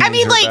heard Teenage I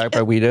mean, like- Dirtbag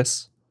by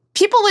Wheatus?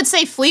 People would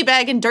say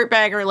Fleabag and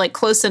Dirtbag are like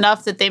close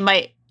enough that they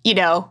might,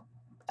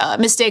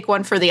 mistake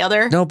one for the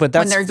other. No, but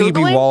that's they're Phoebe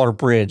Googling?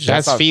 Waller-Bridge.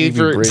 That's not Phoebe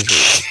Bridgers.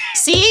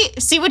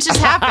 See what just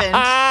happened?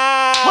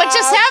 What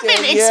just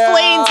happened Danielle.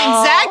 explains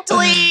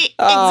exactly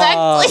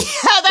Oh,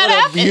 how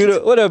that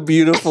happened. What a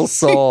beautiful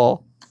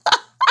soul.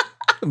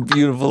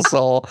 Beautiful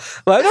soul.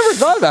 Well, I never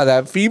thought about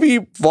that.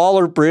 Phoebe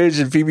Waller-Bridge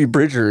and Phoebe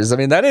Bridgers. I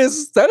mean, that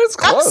is I'm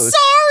close.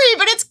 sorry,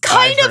 but it's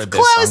kind I've of heard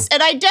this close, song.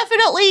 and I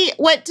definitely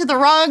went to the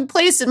wrong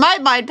place in my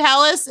mind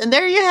palace, and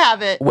there you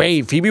have it.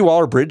 Wait, Phoebe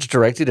Waller-Bridge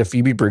directed a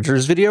Phoebe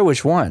Bridgers video?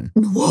 Which one?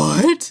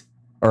 What?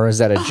 Or is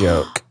that a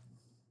joke?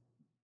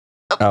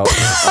 Oh,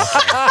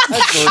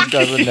 George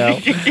doesn't know.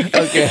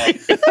 Okay.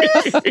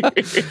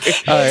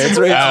 All right, it's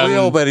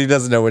real, but he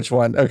doesn't know which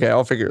one. Okay,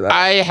 I'll figure that out.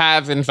 I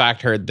have in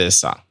fact heard this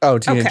song. Oh,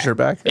 Teenage Okay.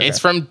 Dirtbag? Okay.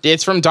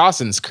 It's from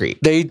Dawson's Creek.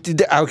 They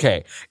did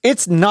okay.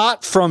 It's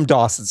not from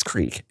Dawson's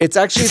Creek. It's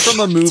actually from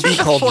a movie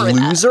called before that.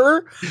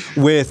 Loser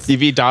with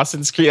TV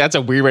Dawson's Creek. That's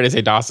a weird way to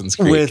say Dawson's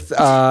Creek. with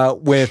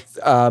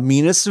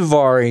Mina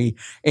Suvari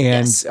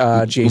and Yes.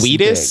 Jason Wheatus?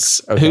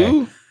 Biggs. Okay.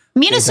 Who?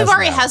 Mina doesn't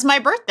Suvari matter. has my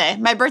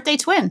birthday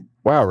twin.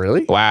 Wow,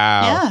 really?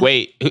 Wow. Yeah.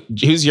 Wait,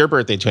 who's your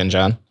birthday twin,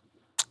 John?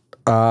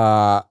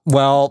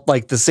 Well,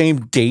 like the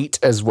same date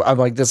as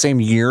like the same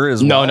year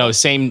as well. No,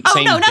 same Oh,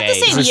 same no, not the day.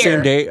 same The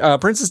same year. day.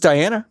 Princess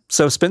Diana.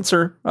 So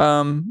Spencer.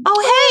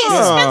 Oh,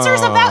 hey,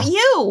 Spencer's about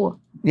you.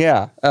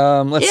 Yeah.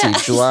 Let's Yeah.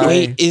 see. July.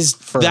 Wait, is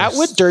that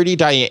what first. Dirty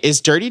Diana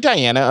is? Dirty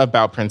Diana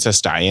about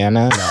Princess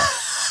Diana?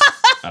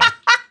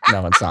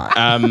 No, it's not.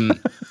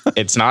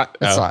 It's not.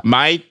 It's Oh. not.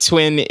 My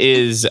twin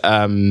is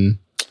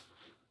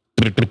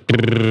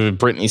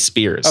Britney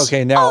Spears.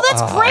 Okay, now. Oh,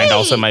 that's great. And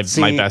also my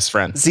See- best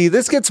friend. See,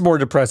 this gets more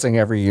depressing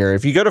every year.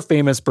 If you go to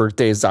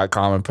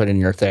famousbirthdays.com and put in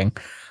your thing.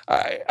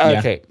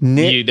 Okay.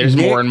 Nick, There's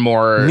Nick- more and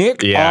more.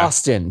 Nick yeah.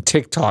 Austin,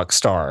 TikTok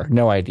star.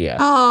 No idea.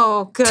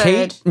 Oh, good.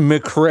 Tate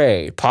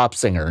McRae, pop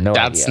singer. No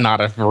That's idea.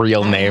 not a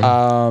real name.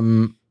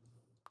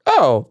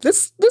 Oh,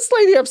 this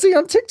lady I'm seeing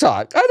on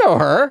TikTok. I know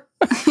her.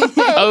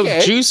 Oh,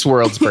 okay. Juice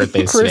WRLD's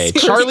birthday today.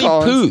 Chris Charlie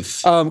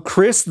Collins. Puth.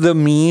 Chris the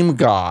meme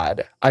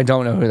god. I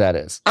don't know who that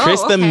is. Oh, Chris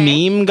the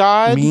okay. meme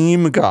god.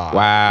 Meme god.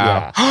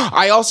 Wow. Yeah.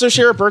 I also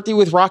share a birthday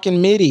with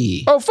Rockin'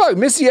 Mitty. Oh fuck,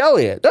 Missy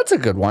Elliott. That's a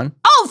good one.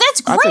 Oh, that's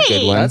great. That's a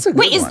good one. That's a good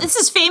Wait, one. this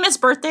is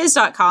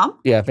famousbirthdays.com?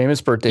 Yeah,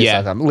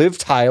 famousbirthdays.com. Liv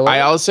Tyler.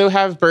 I also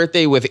have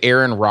birthday with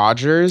Aaron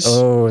Rodgers.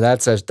 Oh,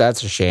 that's a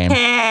shame.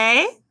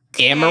 Okay.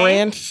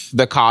 Amaranth,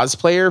 the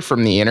cosplayer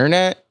from the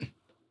internet.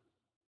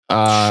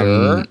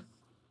 Sure.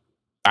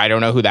 I don't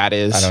know who that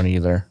is. I don't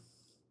either.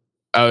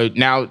 Oh,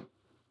 now.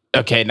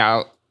 Okay,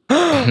 now.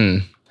 Hmm.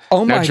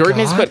 Oh my Now Jordan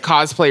god. has put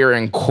cosplayer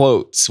in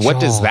quotes. What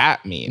does John,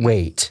 that mean?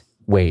 Wait.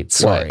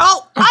 Sorry.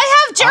 Oh,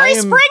 I have Jerry I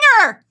am-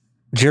 Springer.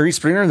 Jerry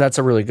Springer, that's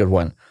a really good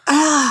one.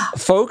 Ah,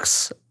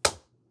 Folks,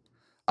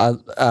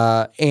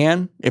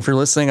 Anne, if you're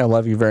listening, I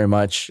love you very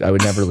much. I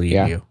would never leave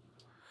Yeah. you.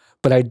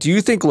 But I do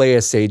think Leia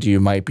Seydoux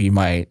might be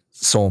my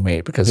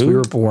soulmate because we Who?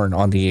 were born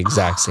on the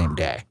exact same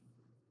day.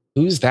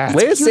 Who's that?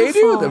 Leia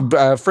beautiful. Seydoux,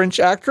 the French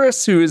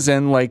actress who is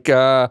in like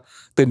the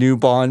new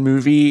Bond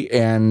movie,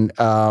 and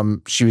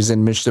she was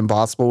in Mission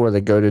Impossible where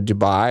they go to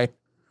Dubai.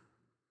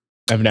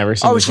 I've never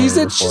seen. Oh, this she's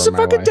movie in before she's a in my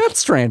fucking life. Death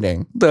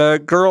Stranding.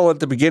 The girl at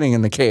the beginning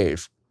in the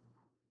cave.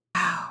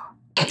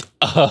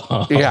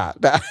 Oh. Yeah,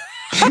 that,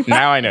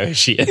 Now I know who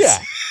she is. yeah.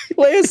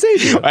 Leia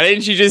Seydoux. Why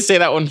didn't you just say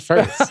that one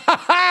first?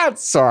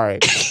 Sorry.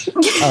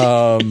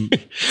 Oh,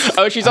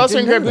 she's I also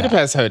in didn't Grand know that.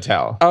 Budapest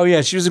Hotel. Oh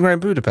yeah, she was in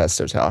Grand Budapest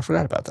Hotel. I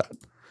forgot about that.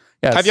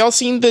 Yes. Have y'all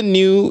seen the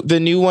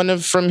new one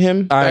from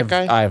him? That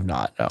guy, I have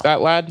not. No.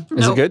 that lad.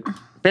 Is it good?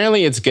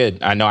 Apparently, it's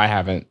good. I know I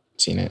haven't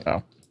seen it.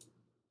 Oh.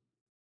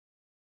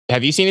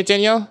 Have you seen it,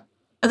 Danielle?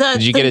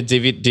 Did you get a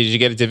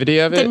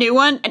DVD of the it? new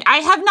one? I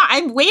have not.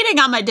 I'm waiting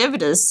on my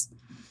dividends.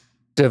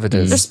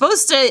 Dividends.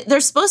 They're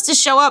supposed to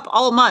show up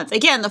all month.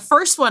 Again, the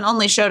first one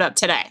only showed up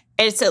today.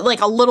 It's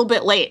like a little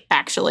bit late,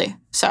 actually.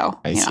 So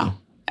I see.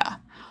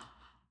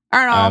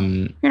 I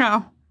don't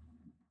know.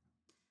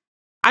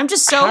 I'm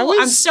just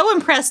I'm so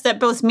impressed that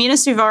both Mina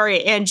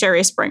Suvari and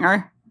Jerry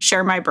Springer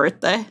share my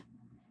birthday.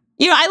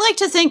 I like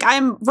to think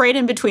I'm right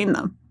in between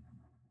them.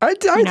 I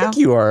think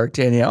you are,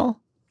 Danielle.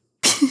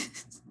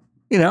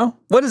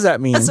 What does that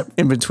mean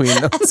in between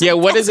them? Yeah,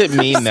 what does it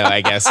mean though?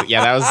 I guess.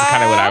 Yeah, that was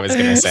kind of what I was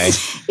gonna say.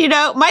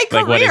 My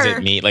career. Like, what does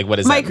it mean? Like, what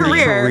does My that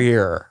mean?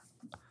 career.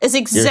 is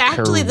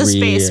exactly the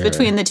space career.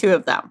 between the two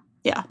of them.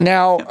 Yeah.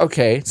 Now,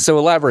 okay, so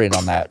elaborate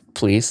on that,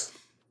 please.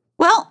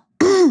 Well,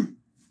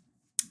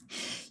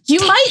 you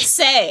might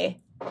say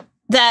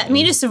that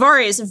Mina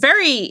Suvari is a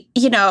very,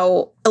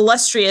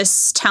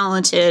 illustrious,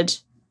 talented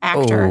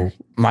actor.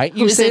 Oh, might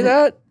you Who's say in-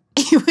 that?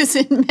 He was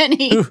in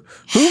many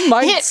Who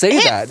might say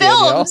hit that,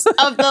 Danielle? films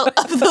of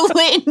the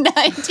late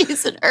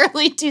 90s and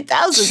early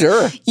 2000s.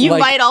 Sure. You Like-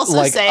 might also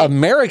like say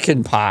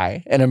American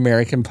Pie and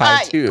American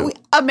Pie 2.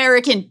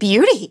 American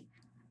Beauty.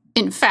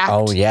 In fact,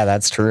 Oh, yeah,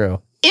 that's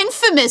true.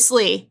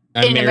 infamously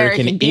in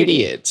American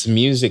Beauty. Idiots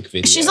music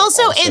video. She's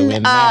also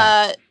in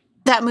that.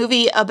 that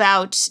movie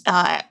about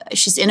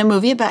she's in a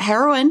movie about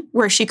heroin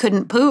where she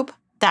couldn't poop.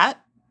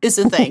 That is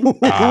a thing.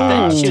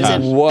 that she was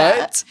in.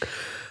 What?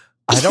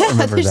 I don't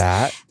remember there's-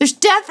 that. There's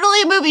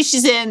definitely a movie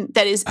she's in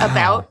that is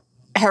about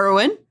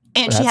heroin,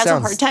 and she That has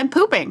sounds- a hard time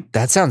pooping.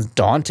 That sounds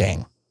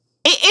daunting.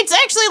 It's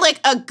actually like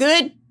a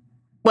good.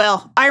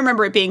 Well, I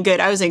remember it being good.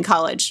 I was in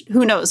college.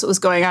 Who knows what was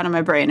going on in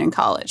my brain in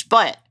college?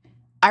 But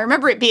I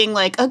remember it being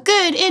like a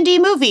good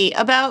indie movie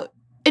about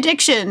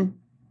addiction.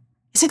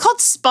 Is it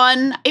called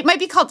Spun? It might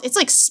be called. It's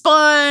like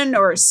Spun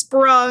or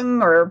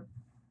Sprung or.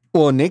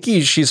 Well,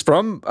 Nikki, she's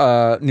from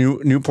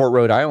Newport,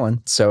 Rhode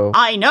Island. So,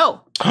 I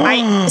know.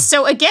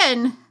 So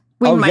again,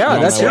 we oh might. yeah,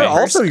 know that's the your,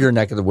 numbers. also your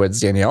neck of the woods,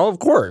 Danielle. Of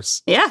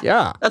course. Yeah.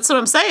 Yeah. That's what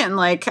I'm saying.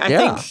 Like I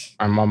Yeah. think.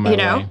 I'm on my you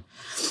know, way.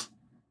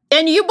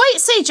 And you might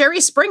say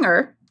Jerry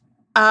Springer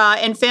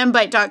and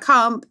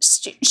fanbite.com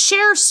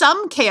share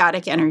some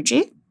chaotic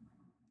energy.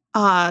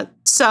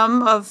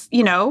 Some of,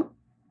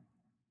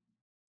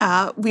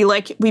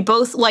 we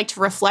both like to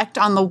reflect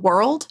on the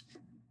world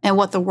and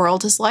what the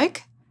world is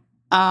like.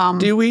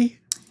 Do we?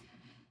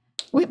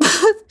 We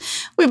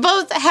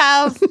both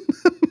have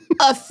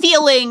a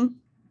feeling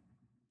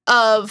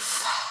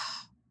of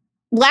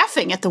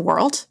laughing at the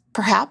world,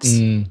 perhaps.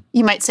 Mm.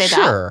 You might say that.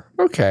 Sure.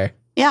 Okay.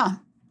 Yeah.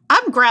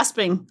 I'm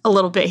grasping a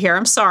little bit here.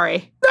 I'm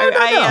sorry. No, No,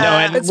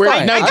 and it's we're-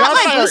 fine. no, I I- got John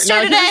my and I are- booster no,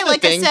 here's today. the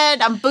Like thing. I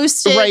said, I'm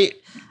boosted. Right.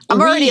 I'm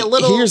already a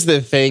little. Here's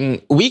the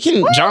thing.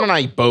 John and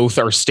I both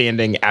are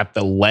standing at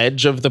the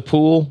ledge of the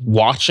pool,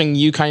 watching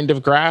you kind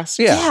of grasp.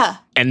 Yeah.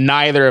 And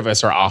neither of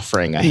us are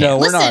offering a hand. No,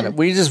 we're Listen. not.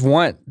 We just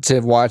want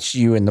to watch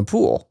you in the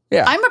pool.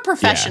 Yeah. I'm a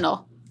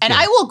professional. And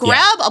I will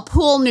grab a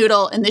pool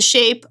noodle in the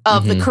shape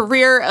of Mm-hmm. the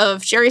career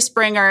of Jerry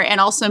Springer and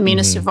also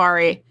Mina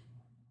Suvari.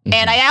 Mm-hmm.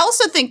 And I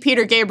also think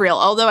Peter Gabriel,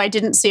 although I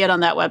didn't see it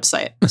on that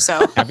website.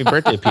 So Happy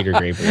birthday, Peter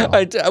Gabriel.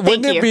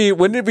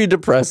 Wouldn't it be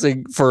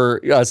depressing for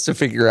us to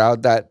figure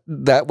out that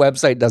that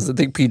website doesn't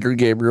think Peter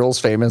Gabriel's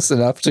famous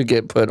enough to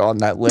get put on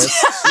that list?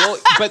 Well,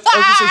 but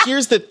okay, so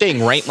here's the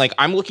thing, right? Like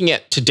I'm looking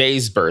at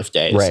today's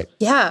birthdays. Right.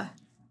 yeah.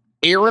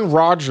 Aaron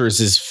Rodgers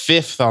is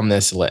 5th on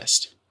this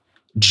list.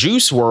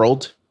 Juice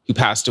WRLD, who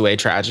passed away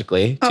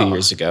tragically 2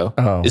 years ago,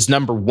 is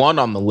number 1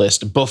 on the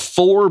list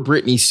before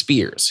Britney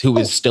Spears, who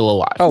is still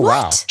alive. Oh,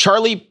 wow.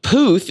 Charlie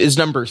Puth is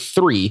number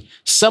 3.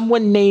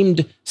 Someone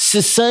named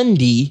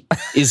Sisundi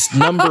is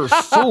number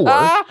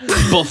 4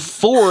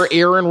 before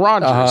Aaron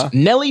Rodgers.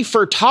 Nelly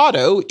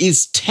Furtado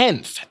is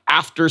 10th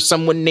after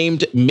someone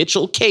named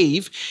Mitchell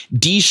Cave,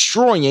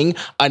 destroying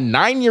a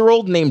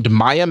 9-year-old named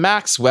Maya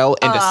Maxwell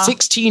and a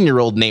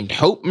 16-year-old named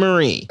Hope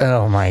Marie.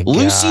 Oh, my God.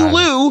 Lucy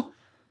Liu,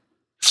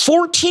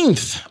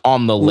 14th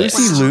on the list.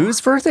 Lucy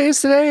Liu's birthday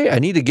is today? I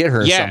need to get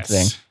her Yes.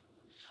 something.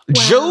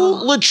 Joe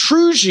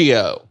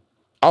Latrugio,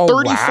 Oh,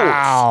 34th.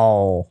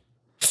 wow.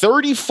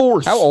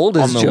 34th. How old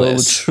is on the Joe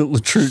list.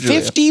 Latrugio?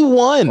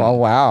 51. Oh,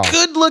 wow.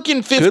 Good looking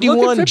Good 51,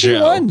 looking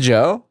 51, Joe.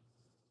 Joe.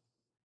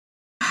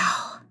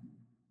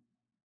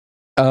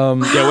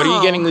 Yeah, what are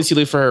you getting Lucy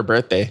Liu for her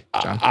birthday,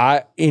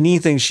 John?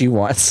 Anything she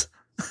wants.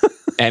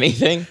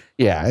 Anything?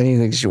 Yeah,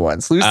 anything she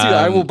wants. Lucy,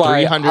 I will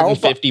buy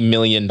 $350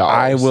 million.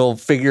 I will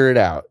figure it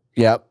out.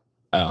 Yep.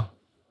 Oh.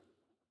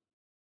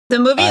 The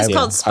movie is I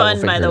called will Spun,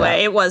 by figure the it way. out.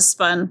 It was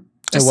Spun.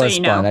 It Just was so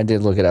you fun. know. I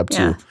did look it up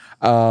Yeah. too.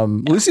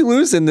 Lucy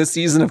Liu's in this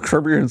season of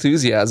Curb Your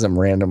Enthusiasm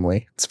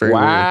randomly. It's very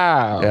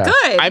Wow. weird. Yeah.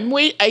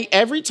 Good.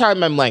 Every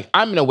time I'm like,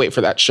 I'm gonna wait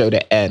for that show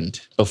to end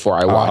before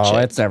I watch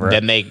it. It's never.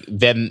 Then they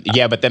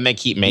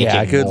keep making.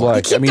 Yeah, good more.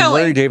 luck. Keep I mean, going.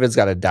 Larry David's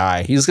got to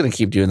die. He's going to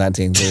keep doing that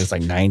thing until he's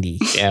like 90.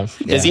 Yeah.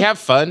 Does he have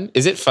fun?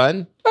 Is it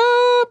fun?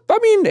 I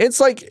mean, it's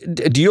like,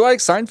 do you like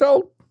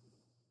Seinfeld?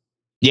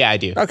 Yeah, I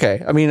do.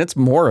 Okay. I mean, it's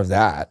more of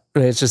that.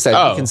 But it's just that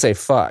Oh. you can say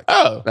fuck.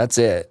 Oh, That's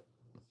it.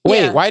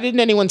 wait. Yeah. Why didn't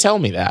anyone tell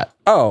me that?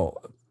 Oh,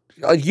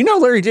 you know,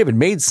 Larry David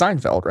made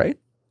Seinfeld, right?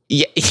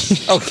 Yeah.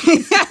 Okay.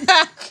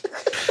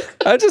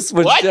 I just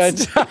was. What?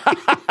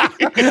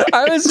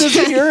 I was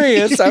just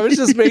curious. I was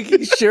just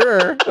making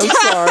sure. I'm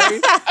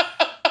sorry.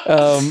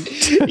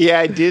 Yeah,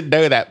 I did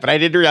know that, but I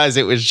didn't realize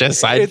it was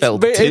just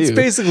Seinfeld too. It's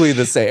basically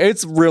the same.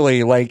 It's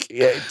really like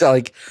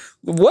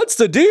what's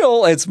the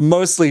deal? It's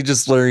mostly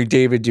just Larry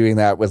David doing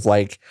that with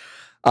like.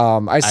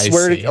 I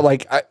swear see. to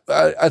like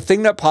a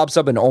thing that pops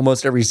up in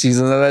almost every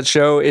season of that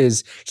show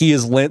is he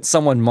has lent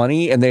someone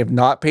money and they have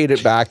not paid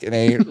it back in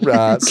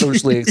a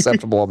socially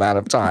acceptable amount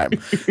of time.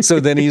 So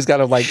then he's got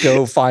to like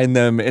go find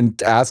them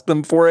and ask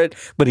them for it,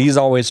 but he's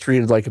always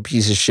treated like a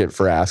piece of shit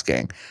for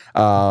asking.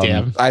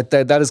 Damn.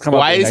 That has come up.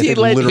 Why in, is I he think,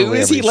 who literally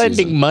is he every lending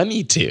season.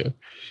 money to?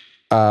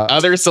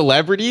 Other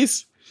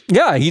celebrities?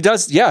 Yeah, he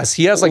does. Yes,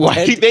 he has like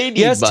Why do they need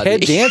he has money?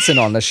 Ted Danson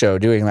on the show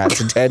doing that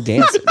to Ted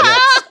Danson.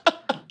 Yes.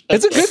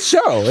 It's a good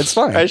show. It's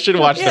funny. I should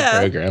watch Yeah. the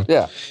program.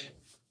 Yeah.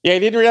 Yeah, I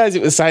didn't realize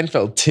it was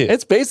Seinfeld too.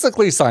 It's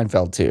basically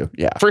Seinfeld too.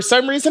 Yeah. For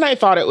some reason, I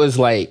thought it was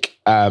like,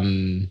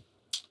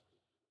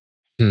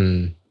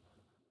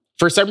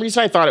 For some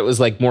reason, I thought it was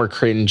like more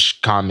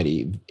cringe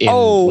comedy in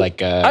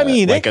like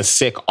a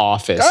sick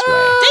Office way.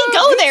 They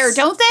go there,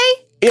 don't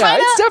they? Yeah,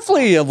 Kinda? it's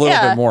definitely a little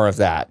bit more of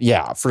that.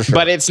 Yeah, for sure.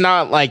 But it's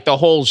not like the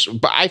whole.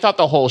 But I thought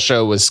the whole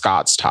show was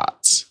Scott's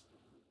Tots.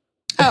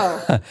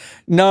 Oh,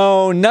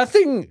 no,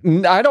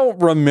 nothing. I don't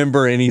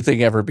remember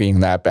anything ever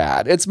being that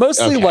bad. It's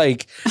mostly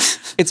like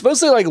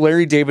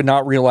Larry David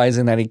not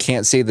realizing that he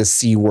can't say the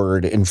C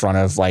word in front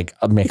of like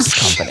a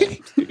mixed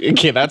company.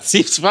 Okay, that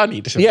seems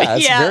funny to me. Yeah,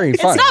 it's very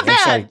funny. It's not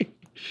bad. like,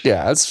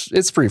 yeah,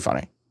 it's pretty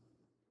funny.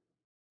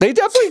 They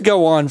definitely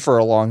go on for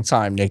a long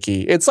time,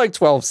 Nikki. It's like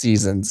 12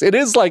 seasons. It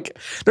is like,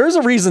 there's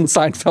a reason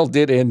Seinfeld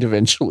did end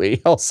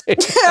eventually. I'll say. You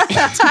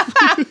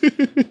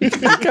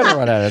kind of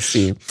run out of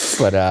steam,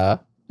 but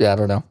yeah, I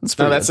don't know.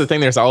 No, that's the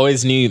thing. There's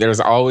always new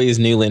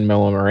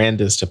Lin-Manuel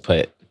Mirandas to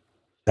put.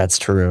 That's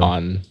true.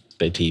 On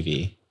the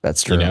TV.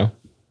 That's true. You know?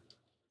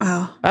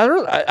 wow.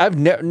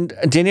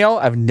 Danielle,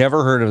 I've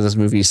never heard of this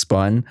movie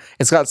Spun.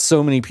 It's got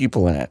so many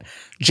people in it.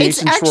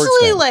 Jason It's actually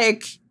Schwartzman,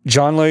 like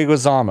John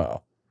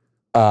Leguizamo,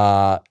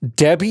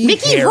 Debbie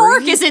Mickey Harry.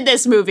 Rourke is in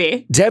this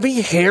movie.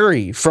 Debbie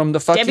Harry from the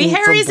fucking Debbie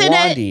Harry's from in it.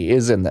 Blondie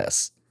is in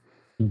this.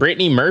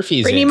 Brittany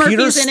Murphy's Brittany in.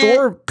 Murphy's in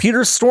it. Peter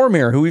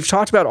Stormare, who we've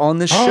talked about on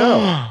this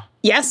show.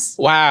 Yes.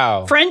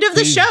 Wow. Friend of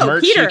the Whose show,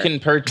 merch Peter. you can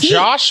purchase.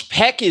 Josh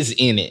Peck is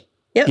in it.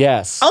 Yep.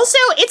 Yes. Also,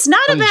 it's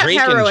not From about Drake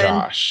and heroin.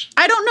 Josh.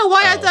 I don't know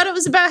why I thought it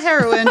was about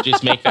heroin.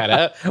 Just make that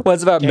up. Well,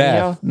 it's about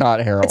Danielle? meth, not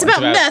heroin. It's about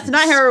about- meth,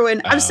 not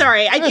heroin. I'm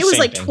sorry. It was same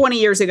like thing. 20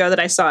 years ago that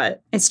I saw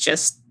it.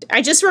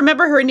 I just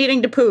remember her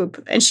needing to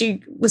poop and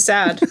she was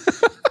sad.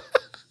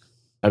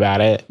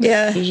 About it.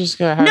 Yeah. She's just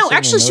gonna have No, some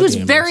actually, she was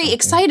Imodium or very something.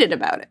 excited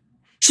about it.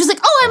 She was like,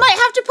 oh, I might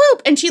have to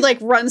poop. And she like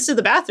runs to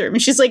the bathroom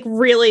and she's like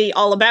really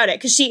all about it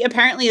because she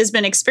apparently has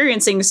been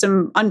experiencing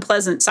some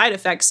unpleasant side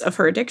effects of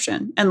her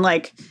addiction and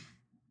like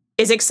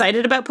is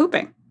excited about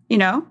pooping, you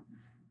know?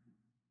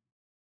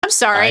 I'm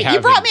sorry. You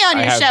brought me on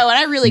your show and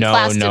I really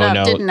classed it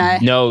up, didn't I?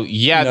 No,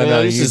 yeah,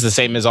 No, this is the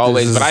same as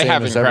always, is but the I same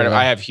have as incredible.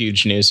 everything. I have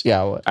huge news.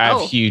 Yeah. What? I have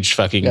Oh. huge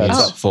fucking Yeah, news,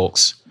 what's up?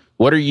 folks.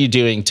 What are you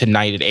doing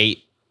tonight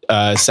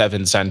at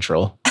 7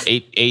 Central?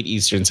 8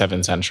 Eastern,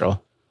 7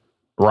 Central.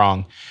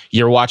 Wrong.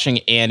 You're watching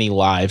Annie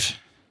live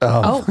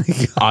Oh. my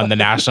God. on the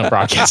National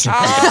Broadcasting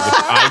Company, which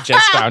I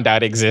just found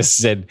out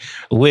existed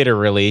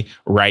literally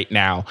right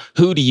now.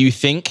 Who do you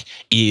think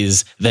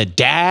is the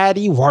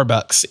Daddy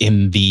Warbucks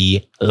in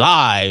the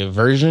live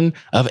version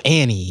of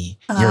Annie?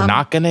 You're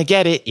not going to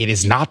get it. It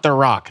is not The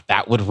Rock.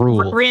 That would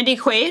rule. Randy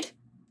Quaid?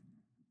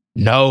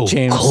 No,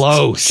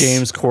 close.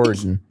 James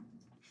Corden.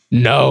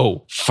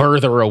 No,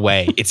 further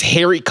away. It's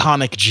Harry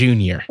Connick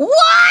Jr. What?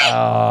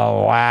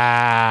 Oh,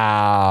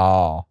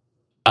 wow.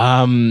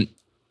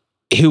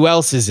 Who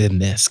else is in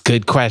this?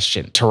 Good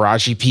question.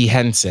 Taraji P.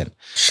 Henson,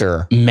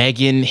 Sure.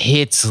 Megan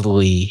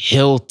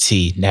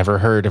Hilty, never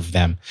heard of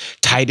them.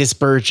 Titus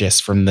Burgess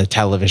from the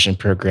television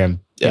program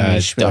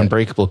Kimmy Schmidt.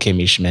 Unbreakable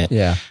Kimmy Schmidt.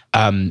 Yeah.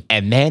 And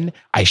then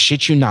I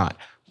shit you not,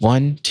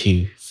 1,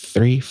 2,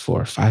 3,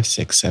 4, 5,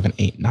 6, 7,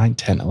 8, 9,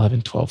 10,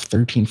 11, 12,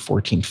 13,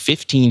 14,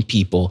 15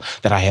 people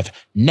that I have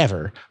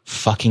never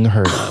fucking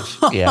heard of.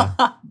 Yeah.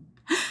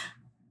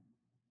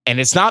 And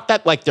it's not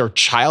that like they're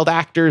child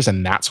actors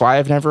and that's why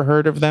I've never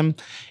heard of them.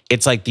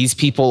 It's like these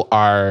people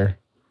are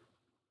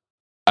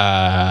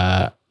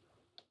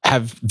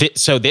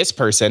so this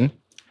person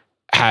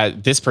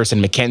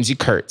Mackenzie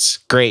Kurtz,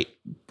 great,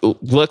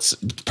 looks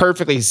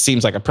perfectly,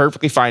 seems like a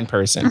perfectly fine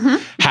person,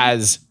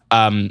 has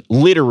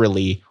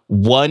literally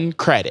one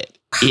credit.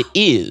 It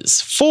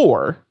is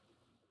for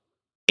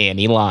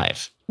Annie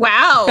Live.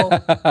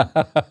 Wow.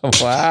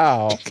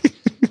 Wow.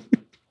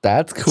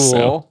 That's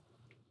cool.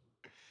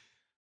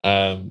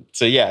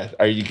 So yeah,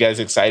 are you guys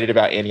excited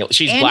about Annie?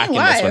 She's Annie black in this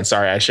Live. one.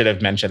 Sorry, I should have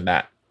mentioned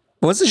that.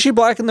 Wasn't she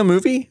black in the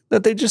movie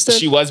that they just did?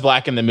 She was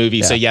black in the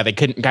movie, so Yeah. yeah, they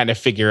couldn't kind of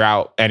figure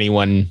out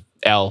anyone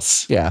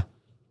else. Yeah.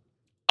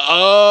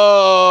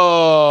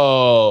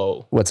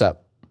 Oh, What's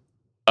up?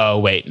 oh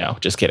wait, no,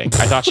 just kidding.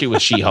 I thought she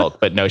was She-Hulk,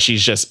 but no,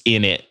 she's just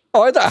in it.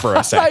 Oh, I thought, For a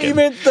I thought you second.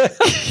 meant the.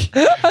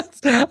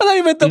 I thought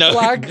you meant the No,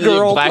 black the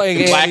girl black-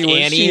 playing black Annie.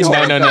 with Annie?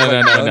 She-Hulk. No. No.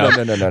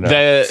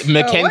 The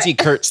Mackenzie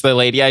Kurtz, the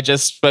lady I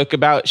just spoke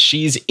about,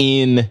 she's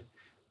in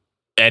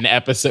an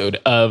episode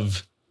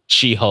of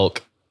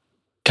She-Hulk,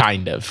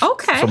 kind of.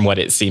 Okay. From what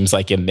it seems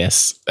like in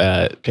this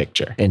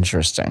picture.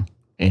 Interesting.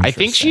 I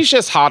think she's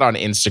just hot on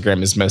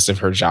Instagram is most of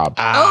her job.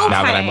 Ah,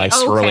 Now that I'm like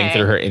scrolling okay.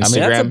 through her I mean,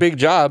 Instagram. that's a big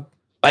job.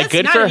 like That's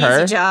good not for an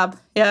her. Easy job.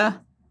 Yeah.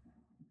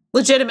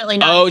 Legitimately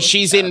not. Oh, an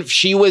easy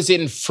she job. was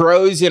in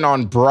Frozen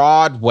on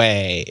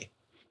Broadway.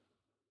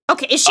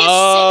 Okay, is she a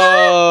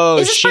Oh,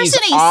 singer? Is this she's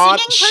person a on,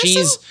 singing person?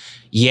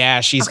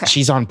 she's Okay.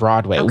 she's on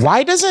Broadway. Okay.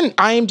 Why doesn't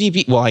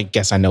IMDb? Well, I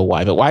guess I know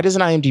why, but why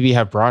doesn't IMDb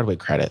have Broadway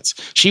credits?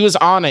 She was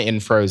Anna in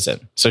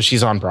Frozen, so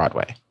she's on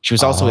Broadway. She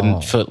was also Oh. in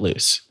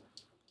Footloose.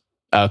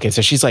 Okay,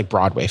 so she's like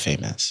Broadway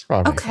famous.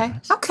 Broadway Okay,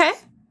 famous. okay.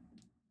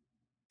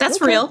 That's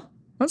Okay. real.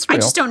 That's I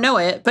real. just don't know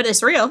it, but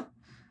it's real.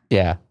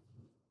 Yeah.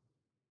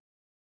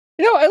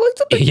 I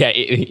looked at the. Yeah,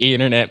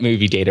 Internet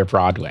Movie Data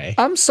Broadway.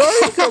 I'm sorry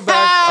to go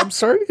back. I'm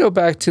sorry to go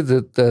back to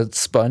the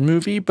Spun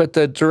movie, but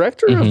the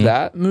director of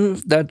that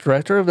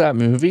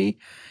movie,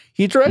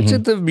 he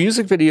directed the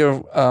music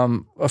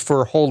video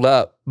for "Hold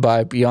Up"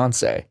 by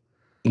Beyonce.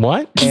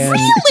 What? And,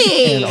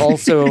 Really? And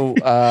also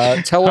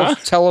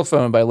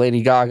Telephone by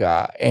Lady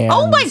Gaga. And,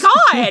 Oh my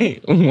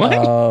God.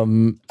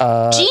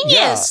 What?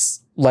 Genius.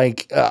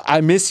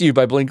 I Miss You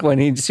by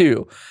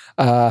Blink-182.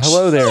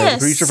 Hello there, Yes.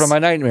 the creature from my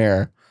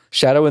nightmare.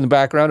 Shadow in the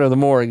background of the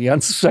morgue, the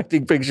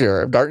unsuspecting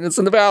picture of darkness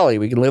in the valley.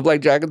 We can live like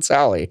Jack and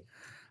Sally.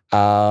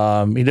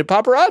 He did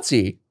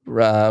Paparazzi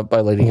by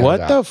Lady Gaga.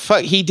 What the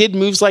fuck? He did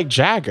Moves Like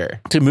Jagger.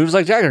 To Moves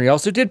Like Jagger. He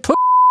also did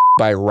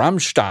by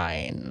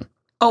Rammstein.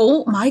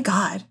 Oh my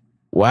God.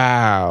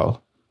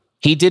 Wow.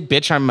 He did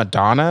Bitch I'm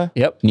Madonna.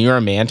 Yep. New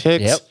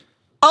Romantics. Yep.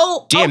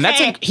 Oh, Damn,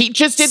 okay. he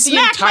just did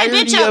Smack the my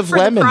entirety bitch up of for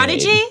the Lemonade.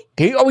 Prodigy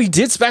He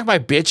did Smack My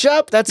Bitch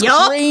Up? That's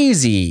Yup.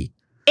 crazy.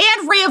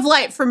 and Ray of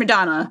Light for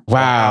Madonna.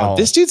 Wow. Wow.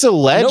 This dude's a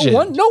legend.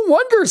 No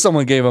wonder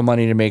someone gave him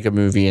money to make a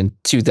movie in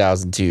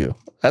 2002.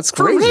 That's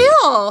For crazy.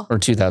 real. Or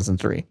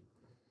 2003.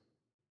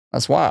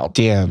 That's wild.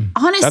 Damn.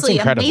 That's Honestly,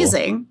 incredible.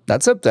 amazing.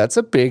 That's a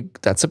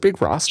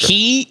big roster.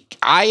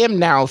 I am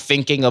now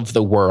thinking of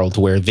the world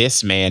where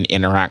this man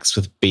interacts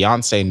with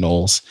Beyonce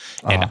Knowles,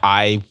 and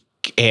I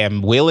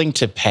am willing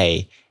to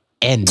pay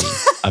any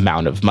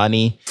amount of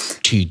money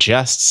to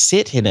just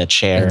sit in a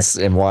chair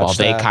and watch while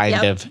they that. kind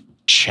Yep. of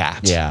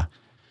chat. Yeah.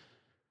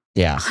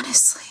 Yeah.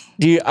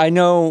 Honestly. I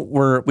know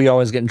we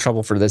always get in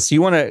trouble for this. Do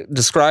you want to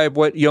describe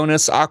what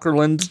Jonas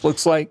Åkerlund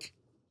looks like?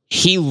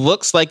 He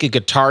looks like a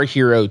Guitar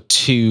Hero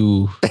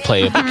 2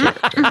 playable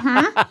character.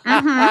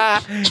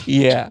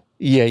 Yeah.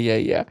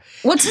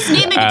 What's his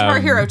name in Guitar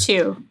Hero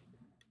 2?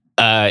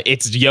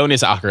 It's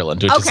Jonas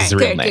Åkerlund, which is Okay, his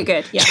real name.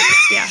 good. Yeah.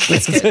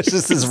 That's good. It's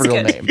just his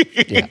real name.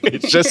 Yeah.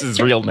 It's just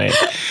his real name.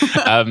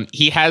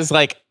 He has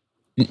like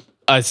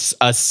a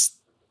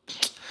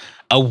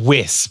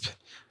wisp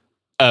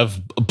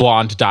of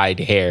blonde dyed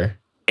hair,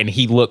 and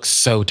he looks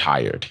so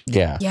tired.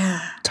 Yeah.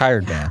 Yeah.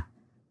 Tired man.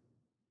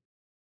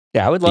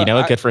 Yeah, I would You know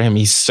what? Good for him.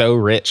 He's so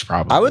rich,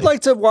 probably. I would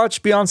like to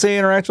watch Beyonce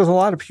interact with a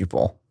lot of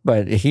people,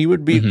 but he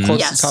would be close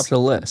Yes. to top of the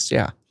list.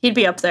 Yeah. He'd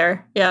be up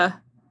there. Yeah.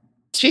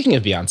 Speaking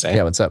of Beyonce,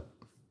 Yeah, what's up?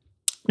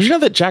 did you know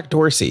that Jack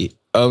Dorsey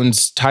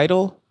owns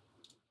Tidal?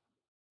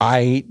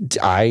 I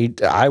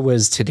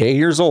was today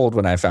years old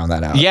when I found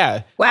that out.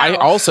 Yeah. Wow. I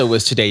also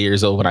was today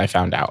years old when I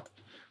found out.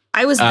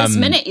 I was this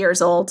minute years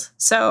old.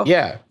 So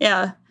Yeah.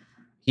 yeah.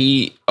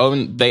 They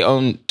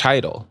own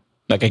Tidal.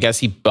 Like, I guess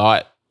he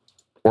bought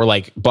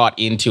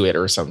into it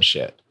or some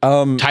shit.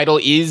 Tidal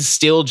is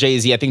still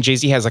Jay-Z. I think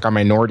Jay-Z has like a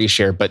minority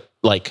share, but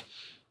like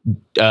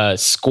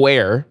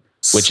Square,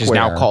 which is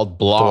now called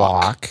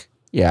Block,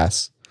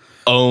 Yes.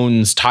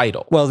 owns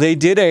Tidal. Well, they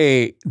did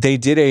a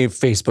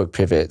Facebook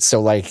pivot. So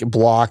like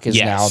Block is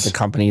Yes. now the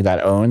company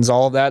that owns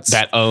all of that.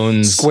 That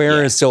owns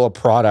Square is still a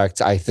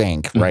product, I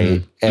think,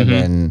 right? And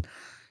then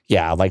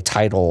like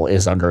Tidal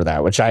is under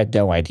that, which I had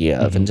no idea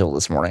of until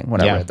this morning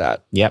when I read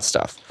that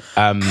stuff.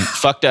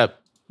 Fucked up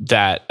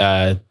that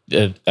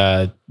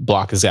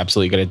Block is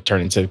absolutely going to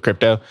turn into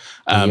crypto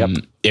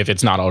if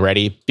it's not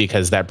already,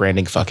 because that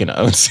branding fucking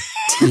owns.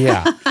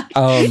 Yeah.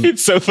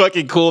 It's so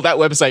fucking cool. That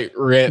website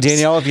rips.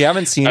 Danielle, if you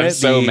haven't seen I'm it,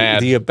 so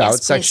mad. the about Yes,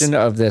 please. section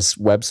of this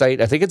website,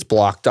 I think it's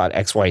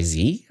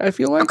block.xyz, I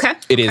feel like. Okay.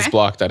 It is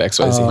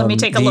block.xyz. Let me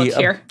take a look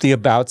here. The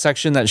about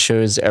section that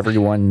shows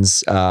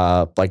everyone's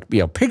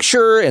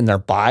picture and their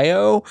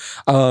bio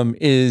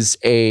is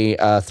a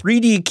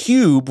 3D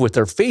cube with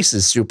their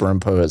faces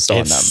superimposed on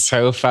It's them.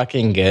 so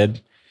fucking good.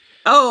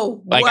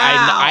 Oh, Like wow.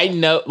 I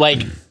know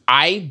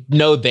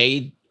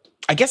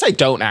I guess I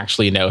don't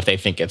actually know if they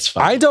think it's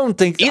funny.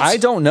 I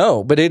don't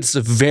know, but it's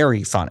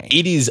very funny.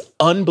 It is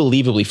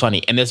unbelievably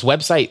funny. And this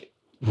website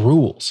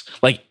rules.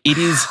 Like, it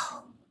is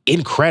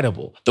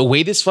incredible. The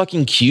way this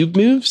fucking cube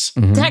moves.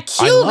 That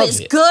I cube love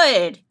is it.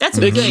 good. That's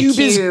a The good cube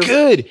is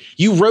good.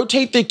 You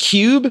rotate the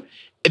cube,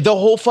 the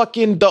whole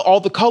all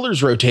the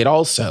colors rotate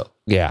also.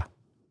 Yeah.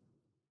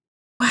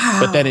 Wow.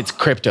 But then it's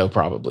crypto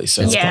probably.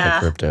 So It's Yeah.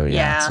 probably crypto. Yeah.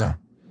 Yeah. So,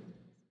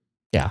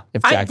 yeah.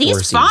 If Jack These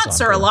Dorsey's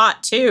fonts on are a board.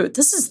 lot too.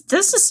 This is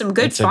some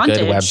good it's a fontage.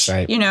 good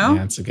website. You know?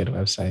 Yeah, it's a good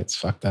website. It's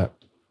fucked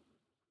up.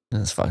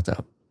 It's fucked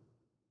up.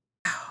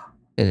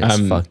 It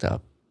is fucked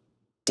up.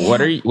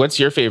 Damn. What's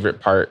your favorite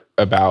part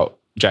about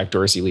Jack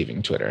Dorsey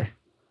leaving Twitter?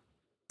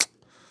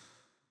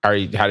 How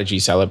did you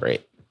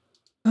celebrate?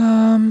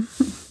 I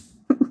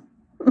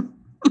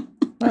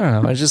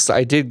don't know.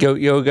 I did goat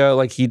yoga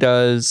like he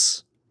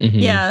does.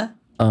 Yeah.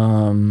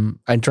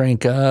 I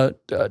drank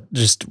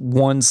just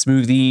one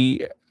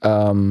smoothie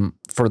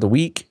for the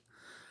week,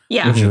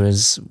 Yeah. which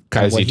was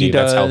kind of As what you he do,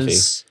 that's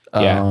does.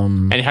 healthy. Yeah.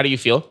 And how do you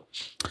feel?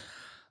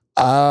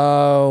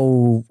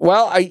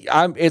 Well,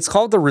 I'm. It's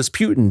called the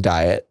Rasputin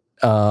diet,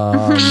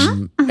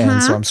 and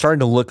so I'm starting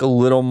to look a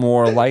little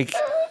more like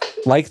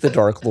the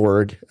Dark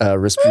Lord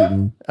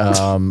Rasputin.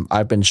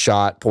 I've been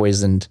shot,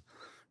 poisoned,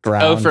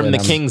 drowned. Oh, from and The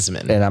I'm-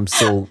 Kingsman. And I'm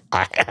still,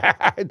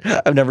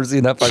 I've never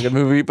seen that fucking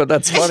movie, but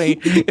that's funny.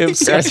 If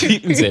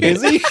Rasputin's in it.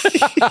 Is he?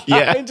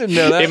 Yeah. I didn't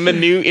know that.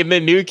 In the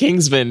new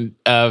Kingsman,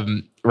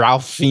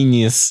 Ralph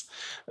Fiennes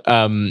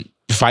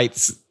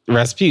fights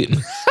Rasputin.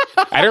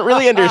 I don't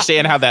really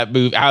understand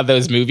how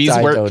those movies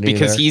I work don't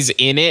because either. he's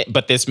in it,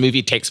 but this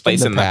movie takes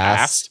place in the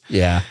past.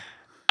 Yeah.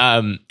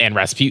 And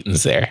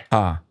Rasputin's there.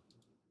 Huh.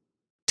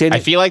 I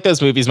feel like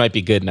those movies might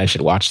be good and I should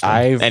watch them.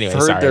 I've Anyway,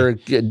 heard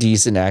sorry. they're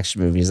decent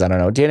action movies. I don't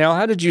know. Danielle,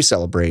 how did you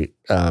celebrate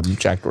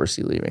Jack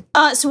Dorsey leaving?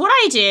 So what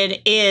I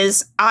did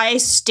is I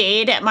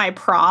stayed at my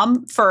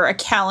prom for a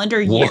calendar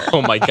year.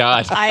 Oh my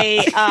God.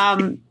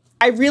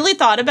 I really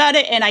thought about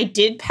it, and I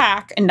did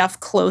pack enough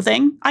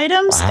clothing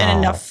items Wow. and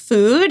enough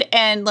food,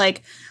 and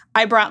like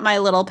I brought my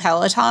little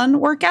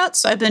Peloton workout,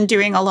 so I've been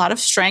doing a lot of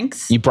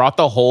strength. You brought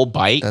the whole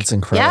bike? That's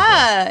incredible.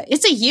 Yeah,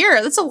 it's a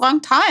year. That's a long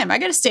time. I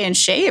got to stay in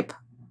shape.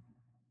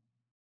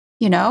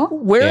 You know?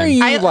 Where Yeah. are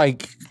you I-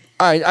 like?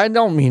 I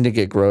don't mean to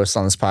get gross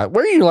on the spot.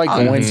 Where are you like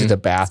Oh, going mhm. to the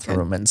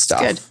bathroom and stuff?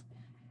 good.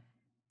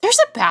 There's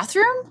a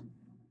bathroom?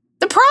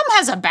 The prom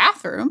has a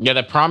bathroom. Yeah,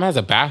 the prom has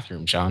a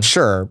bathroom, John.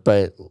 Sure,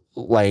 but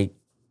like,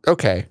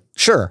 okay,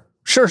 sure.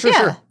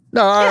 Yeah.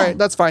 No, all Yeah. right,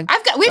 that's fine.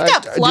 We've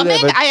got do they plumbing.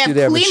 have a- I do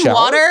they have have a clean shower?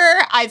 water.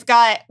 I've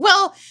got,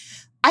 well,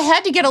 I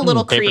had to get a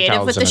little Paper creative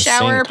towels with and the a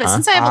shower, sink, but huh?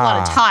 since I have a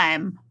lot of Ah.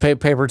 time,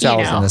 Paper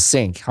towels know. in the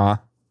sink, huh?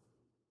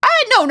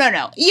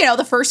 no. You know,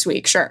 the first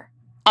week, sure.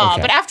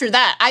 Okay. But after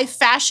that, I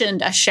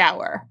fashioned a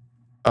shower.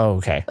 Oh,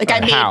 okay. Like I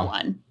made How?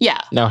 one.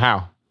 Yeah. No,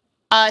 how?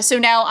 So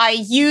now I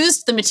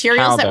used the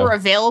materials How, that though? were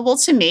available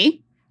to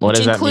me, What which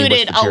does that mean? Which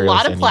included a materials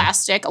lot then, of yeah?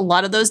 plastic. A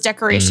lot of those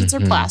decorations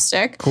Mhm. are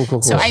plastic.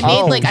 Cool. So I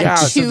made, like, a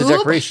so the tube.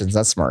 decorations.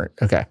 That's smart.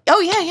 Okay. Oh,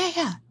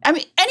 yeah. I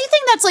mean, anything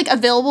that's like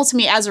available to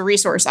me as a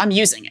resource, I'm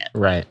using it.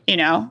 Right. You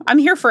know, I'm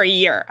here for a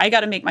year. I got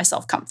to make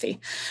myself comfy.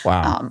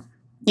 Wow.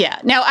 Yeah.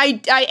 Now I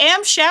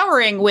am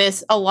showering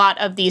with a lot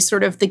of these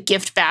sort of the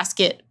gift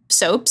basket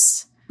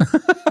soaps.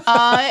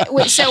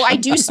 So I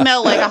do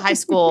smell like a high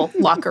school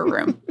locker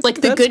room, like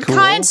the That's good cool.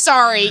 kind.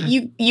 Sorry,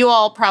 you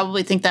all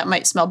probably think that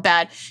might smell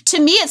bad. To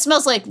me, it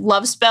smells like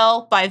Love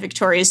Spell by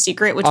Victoria's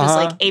Secret, which was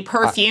like a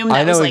perfume I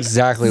that know was like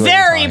exactly what you're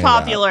very talking about.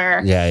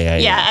 popular.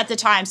 Yeah. At the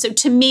time. So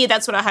to me,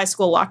 that's what a high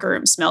school locker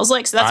room smells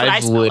like. So that's what I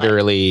I've smell like.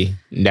 literally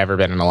never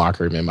been in a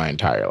locker room in my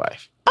entire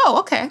life. Oh,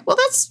 okay. Well,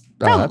 that's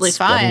Oh, probably that's-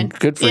 I mean, fine.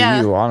 good for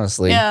Yeah. you,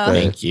 honestly. Yeah. but-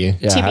 Thank you.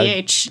 Yeah,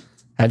 TBH.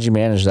 how'd you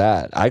manage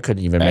that? I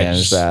couldn't even I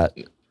manage just- that.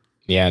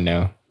 Yeah,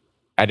 no.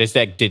 I just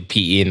like, did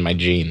PE in my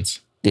jeans.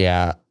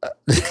 Yeah.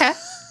 Okay.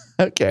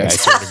 Okay. I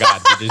swear to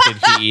God, we just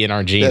did PE in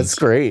our jeans. That's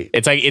great.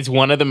 It's like it's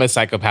one of the most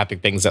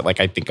psychopathic things that like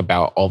I think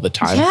about all the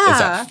time. Is Yeah.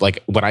 that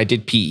like when I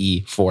did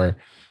PE for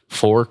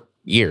 4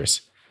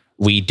 years,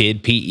 we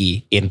did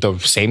PE in the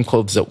same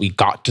clothes that we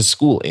got to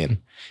school in,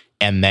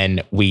 and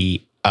then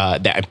we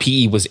that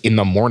PE was in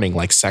the morning,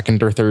 like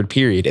second or third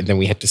period, and then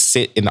we had to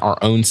sit in our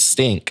own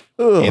stink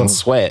Ugh. and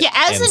sweat. Yeah,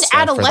 as and an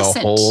stuff adolescent.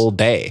 For the whole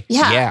day.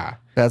 Yeah.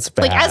 That's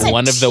bad. Like, as a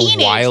One of the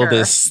teenager.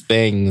 wildest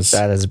things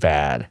that is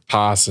bad.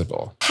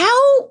 possible.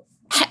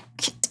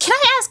 Can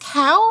I ask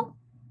how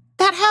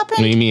that happened?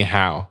 What do you mean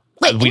how?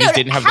 Like, We just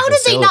didn't have how the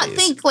did they not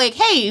facilities. think like,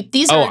 hey,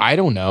 these Oh, are I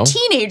don't know.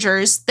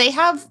 teenagers. They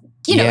have,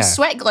 you know, Yeah.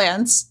 sweat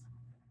glands.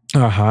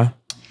 Uh-huh.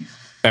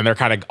 And they're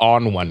kind of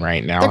on one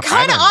right now. They're I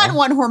kind of don't on know.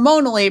 one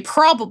hormonally,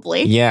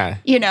 probably. Yeah.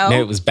 You know? No,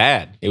 it was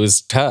bad. It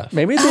was tough.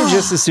 Maybe they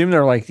just assume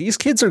they're like, these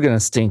kids are going to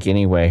stink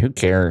anyway. Who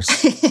cares?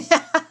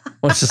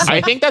 Well, it's just I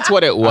like, think that's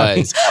what it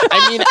was.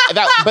 I mean,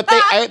 but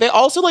they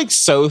also like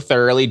so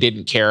thoroughly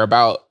didn't care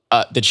about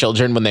the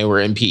children when they were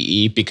in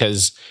PE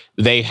because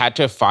they had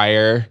to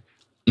fire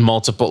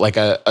multiple, like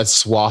a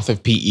swath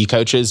of PE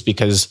coaches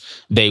because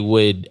they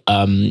would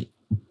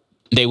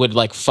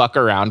like fuck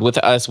around with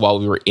us while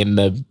we were in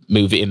the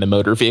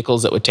motor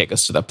vehicles that would take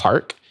us to the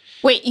park.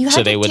 Wait, you had So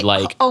to they would, take-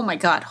 like- Oh my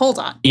God, hold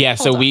on. Yeah.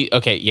 So Hold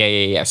on.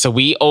 yeah. So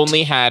we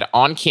only had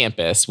on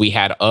campus, we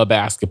had a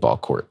basketball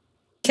court.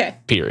 Okay.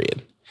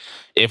 Period.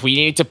 If we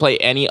needed to play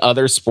any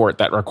other sport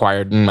that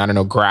required, I don't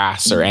know,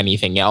 grass or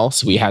anything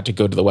else, we had to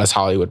go to the West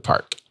Hollywood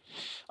Park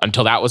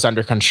until that was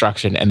under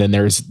construction. And then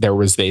there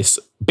was this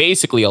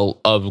basically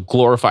a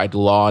glorified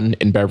lawn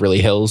in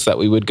Beverly Hills that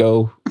we would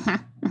go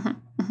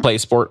play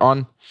sport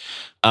on.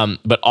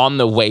 But on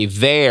the way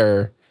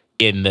there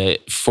in the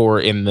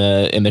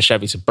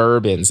Chevy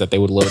Suburbans that they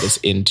would load us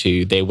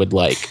into, they would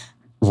like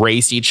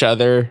race each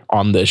other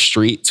on the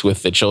streets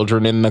with the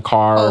children in the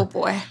car. Oh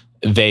boy.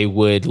 They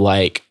would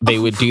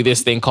do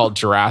this thing called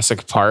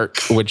Jurassic Park,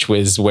 which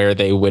was where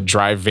they would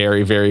drive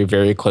very, very,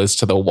 very close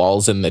to the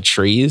walls and the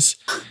trees.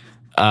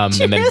 And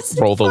then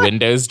Jurassic roll the Park.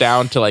 windows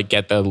down to like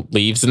get the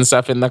leaves and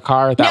stuff in the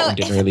car. That Now, one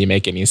didn't really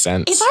make any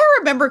sense. If I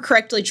remember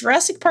correctly,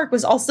 Jurassic Park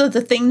was also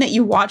the thing that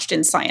you watched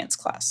in science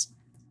class.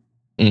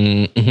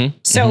 Mm-hmm.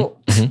 So,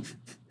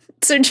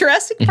 so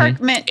Jurassic Park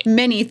meant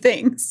many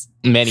things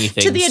Many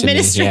things to the me, yeah.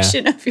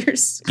 administration of your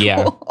school.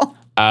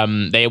 Yeah.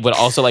 They would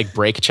also like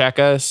brake check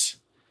us.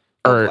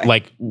 Or boy.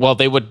 like, well,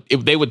 they would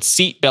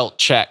seatbelt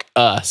check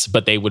us,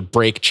 but they would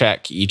brake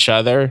check each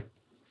other.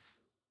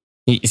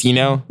 You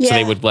know, so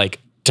they Yeah. would like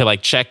to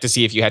like check to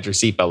see if you had your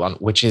seatbelt on,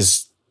 which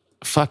is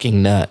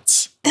fucking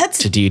nuts That's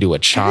to do to a very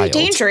child.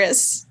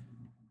 dangerous.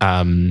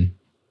 Yeah,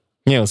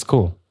 it was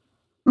cool.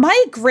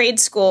 My grade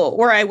school,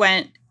 where I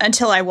went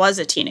until I was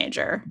a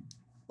teenager,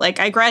 like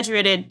I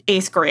graduated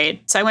 8th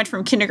grade. So I went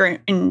from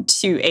kindergarten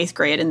to 8th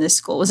grade in this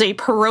school. It was a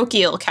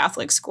parochial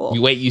Catholic school.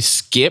 Wait, you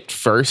skipped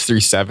 1st through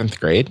 7th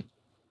grade?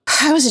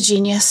 I was a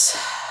genius.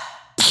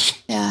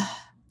 Yeah.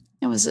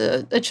 I was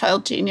a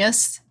child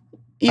genius.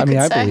 You could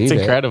I say. believe It's it.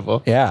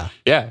 incredible. Yeah.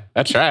 Yeah,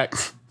 that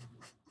tracks.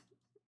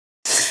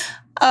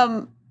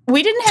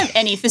 We didn't have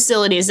any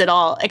facilities at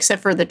all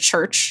except for the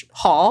church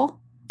hall.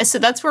 So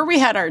that's where we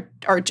had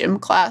our gym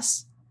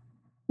class.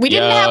 We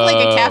didn't have like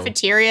a Yo.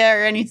 cafeteria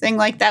or anything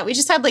like that. We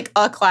just had like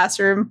a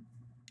classroom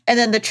and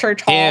then the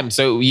church hall. Damn,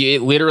 so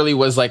it literally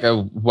was like a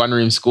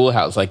one-room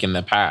schoolhouse like in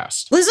the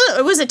past.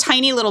 It was a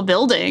tiny little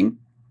building.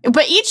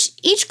 But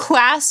each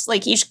class,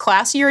 like each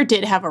class year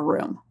did have a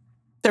room.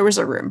 There was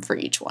a room for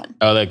each one.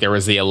 Oh, like there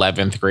was the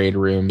 11th grade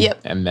room.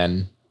 Yep. And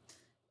then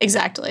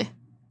Exactly.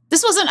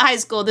 This wasn't high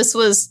school. This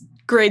was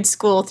grade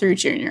school through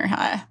junior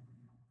high.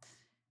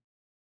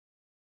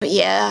 But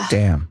yeah,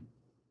 Damn.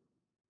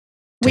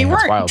 we Damn,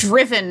 that's weren't wild.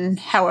 driven,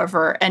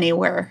 however,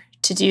 anywhere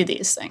to do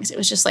these things. It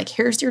was just like,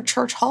 here's your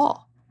church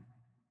hall.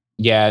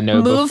 yeah,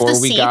 no, Move the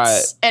before we got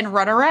seats and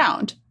run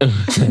around.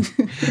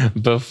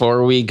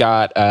 before we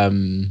got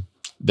the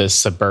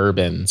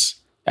Suburbans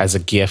as a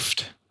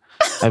gift.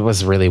 That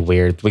was really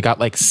weird. We got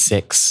like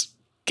six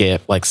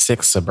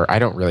I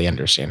don't really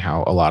understand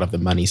how a lot of the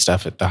money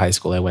stuff at the high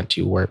school I went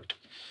to worked.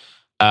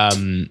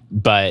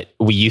 But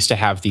we used to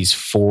have these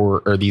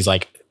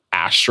like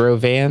Astro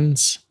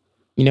vans.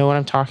 You know what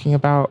I'm talking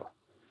about?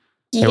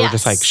 They were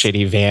just like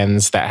shitty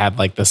vans that had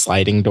like the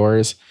sliding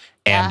doors.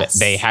 And Yes.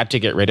 they had to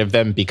get rid of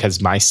them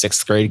because my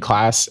 6th grade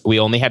class, we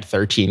only had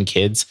 13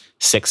 kids.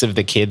 6 of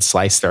the kids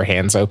sliced their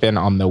hands open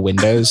on the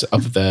windows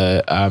of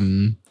the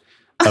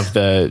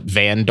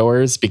van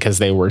doors because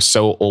they were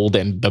so old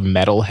and the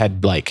metal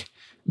had like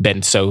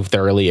been so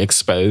thoroughly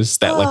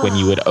exposed that like when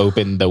you would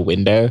open the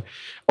window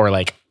or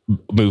like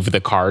move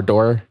the car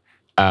door,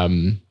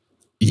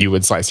 you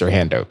would slice your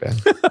hand open.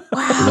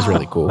 It was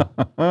really cool.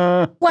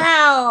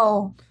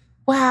 Wow.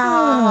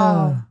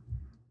 Wow.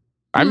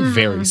 I'm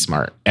very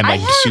smart and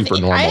like super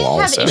normal I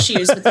also have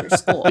issues with your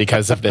school.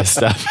 because of this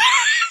stuff.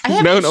 I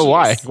have No, issues.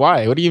 why?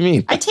 Why? What do you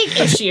mean? I take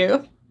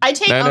issue. I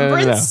take No, no, no,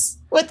 umbrance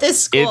with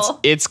this school.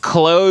 It's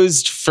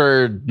closed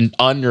for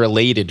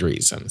unrelated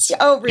reasons,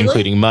 Oh, really?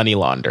 including money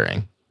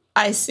laundering.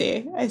 I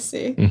see.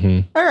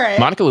 hmm All right.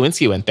 Monica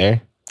Lewinsky went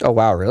there. Oh,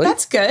 wow. Really?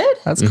 That's good.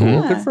 That's cool.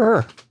 Yeah. Good for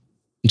her.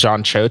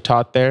 John Cho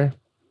taught there.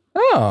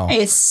 Oh,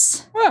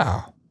 Nice.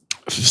 wow.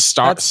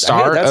 Star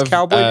That's of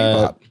Cowboy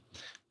Bebop.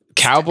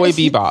 Cowboy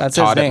Bebop That's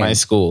his taught at name. my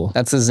school.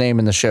 That's his name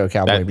in the show,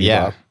 Cowboy Bebop.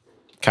 Yeah,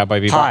 Cowboy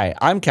Bebop. Hi,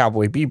 I'm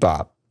Cowboy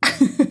Bebop.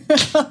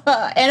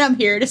 And I'm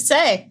here to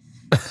say,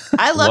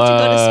 I love to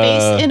go to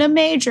space in a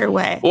major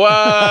way.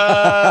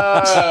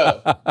 Whoa!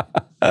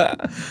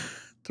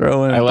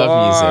 Throwing I love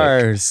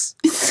bars.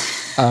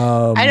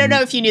 I don't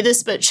know if you knew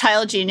this, but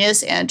child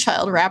genius and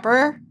child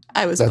rapper.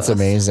 I was That's both.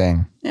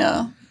 amazing.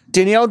 Yeah.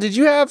 Danielle, did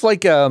you have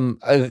like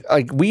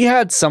we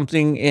had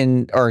something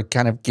in our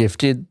kind of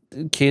gifted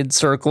kid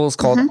circles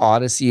called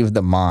Odyssey of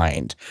the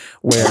Mind,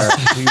 where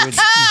we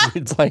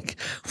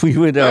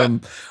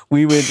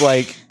would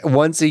like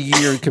once a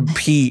year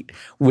compete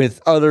with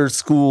other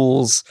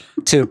schools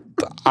to,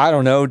 I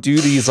don't know, do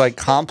these like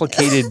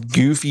complicated,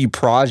 goofy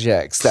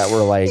projects that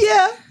were like,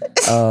 Yeah.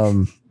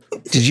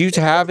 did you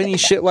have any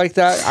shit like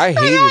that? I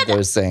hated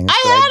those things.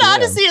 I but had did 'em.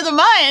 Odyssey of the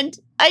Mind.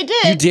 I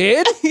did.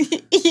 You did?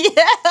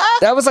 Yeah.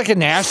 That was like a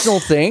national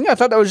thing? I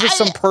thought that was just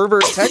some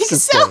pervert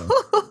Texas so. thing.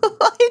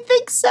 I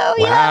think so.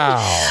 Yeah.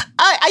 Wow.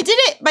 I did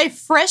it my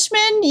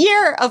freshman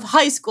year of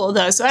high school,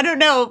 though, so I don't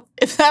know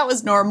if that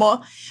was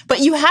normal. But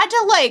you had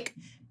to like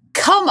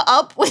come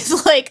up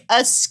with like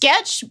a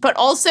sketch, but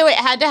also it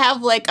had to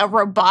have like a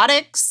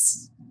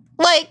robotics,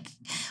 like,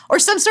 or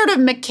some sort of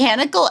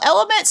mechanical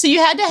element. So you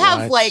had to have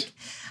What? like,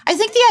 I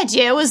think the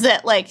idea was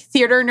that like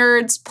theater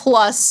nerds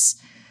plus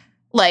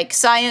like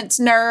science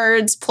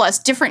nerds plus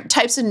different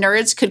types of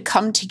nerds could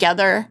come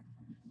together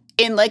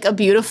in like a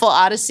beautiful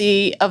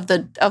odyssey of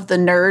the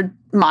nerd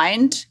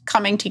mind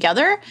coming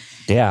together.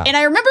 Yeah. And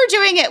I remember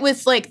doing it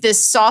with like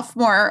this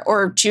sophomore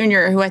or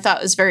junior who I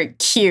thought was very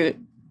cute.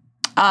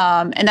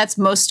 And that's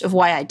most of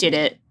why I did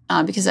it,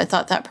 because I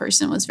thought that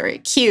person was very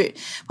cute.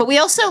 But we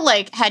also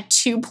like had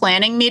 2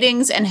 planning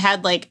meetings and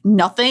had like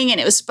nothing.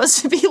 And it was supposed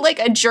to be like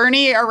a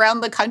journey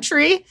around the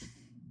country.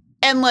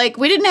 And like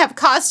we didn't have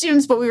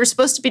costumes, but we were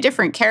supposed to be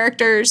different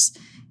characters.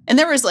 And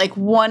there was like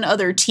one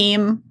other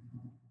team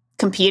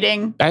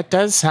competing. That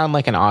does sound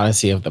like an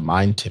Odyssey of the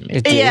Mind to me.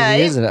 It Yeah,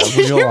 is a it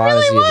real really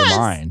Odyssey of was. the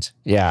Mind.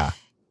 Yeah.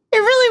 It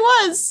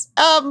really was.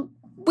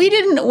 We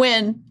didn't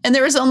win, and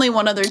there was only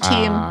one other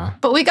team, Ah.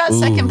 but we got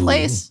second Ooh.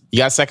 place. You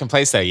got second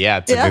place there. Yeah,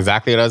 that's Yeah.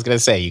 exactly what I was going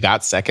to say. You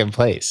got second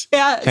place.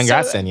 Yeah,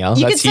 Congrats, Danielle.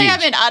 You could That's say huge.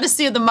 I'm an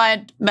Odyssey of the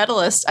Mind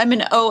medalist. I'm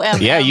an OM.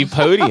 Yeah, you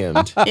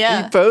podiumed. You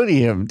Yeah,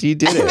 podiumed. You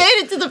did I it. made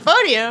it to the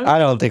podium. I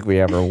don't think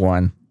we ever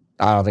won.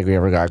 I don't think we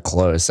ever got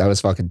close. That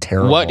was fucking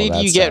terrible. What did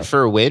that you get stuff.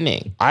 for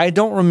winning? I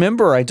don't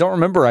remember. I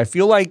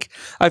feel like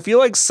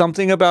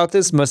something about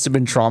this must have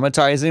been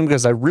traumatizing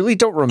because I really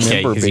don't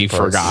remember. 'cause you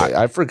forgot.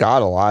 I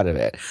forgot a lot of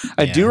it.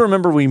 I do Yeah.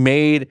 remember we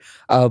made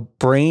a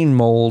brain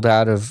mold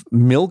out of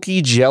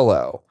milky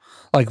Jello.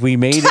 Like we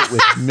made it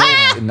with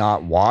milk and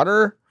not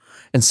water,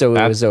 and so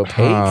it was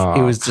opaque.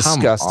 It was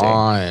disgusting. Come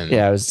on.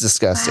 Yeah, it was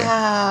disgusting.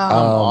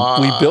 Wow.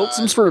 We built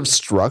some sort of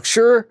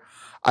structure.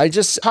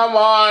 Come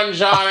on,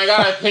 John. I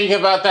gotta think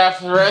about that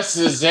for the rest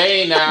of the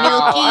day now.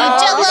 Milky I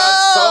Jell-O.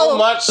 got so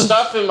much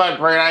stuff in my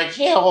brain. I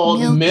can't hold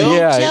Milky milk.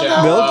 Yeah,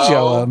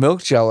 Jell-O.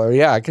 milk Jello.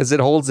 Yeah, because it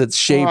holds its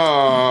shape.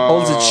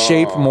 Holds its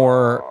shape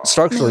more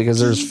structurally because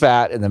there's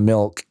fat in the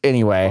milk.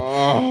 Anyway,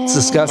 it's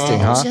disgusting,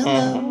 huh?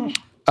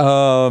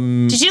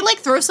 Jell-O. Did you like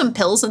throw some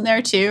pills in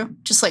there too?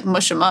 Just like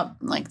mush them up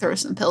and like throw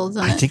some pills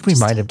in I it? think we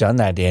might have done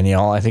that,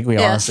 Danielle. I think we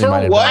Yeah. honestly For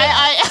might have what? done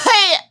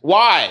that.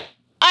 Why?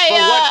 For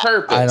what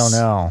purpose? I don't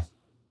know.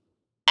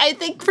 I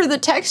think for the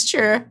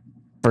texture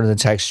For the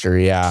texture,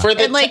 yeah. For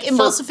the and like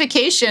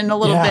emulsification a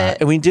little Yeah, bit.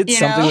 and we did you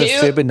something know? with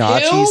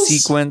Fibonacci Pills?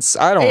 sequence.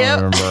 I don't Yep.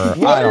 remember.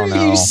 What I don't know.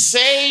 are you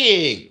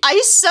saying?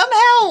 I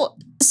somehow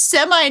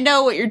semi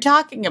know what you're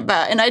talking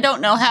about, and I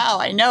don't know how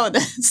I know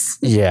this.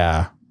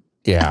 Yeah.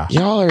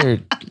 Y'all are.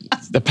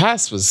 The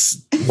past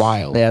was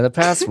wild. Yeah, the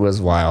past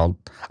was wild.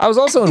 I was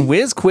also in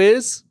Whiz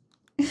Quiz.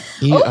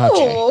 Okay,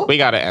 Oh. we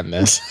got to end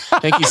this.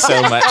 Thank you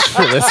so much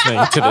for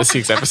listening to this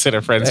week's episode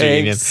of Friends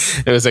Reunion.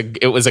 Thanks.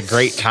 It was a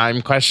great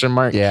time? Question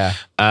mark. Yeah.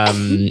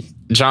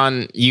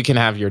 John, you can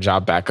have your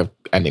job back of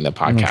ending the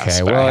podcast.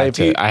 Okay, but well, I if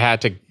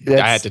had to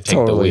That's take the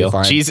totally wheel.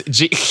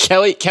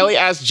 fine. Kelly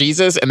asked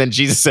Jesus, and then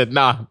Jesus said,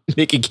 "Nah,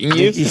 Nikki, can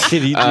you?"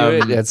 Can you do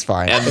it? It's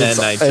fine. and then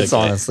I took it's it.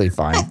 honestly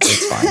fine.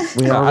 It's fine.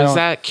 We Or don't, I, was don't,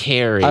 that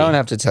Carrie? I don't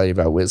have to tell you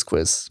about Whiz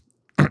Quiz.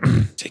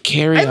 To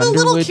Carrie I'm a little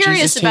Underwood,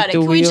 curious Jesus about take it.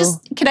 the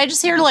wheel? Can I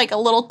just hear like a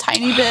little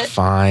tiny bit?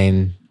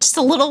 Fine. Just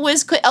a little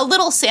whiz quiz, a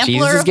little sampler.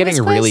 Jesus is of getting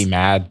Whiz Quiz? really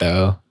mad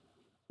though.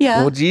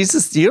 Yeah. Well,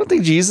 Jesus, you don't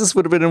think Jesus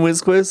would have been in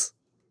Whiz Quiz?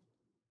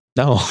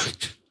 No,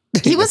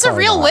 He was a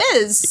Probably real not.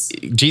 whiz.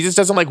 Jesus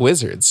doesn't like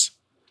wizards.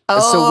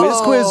 So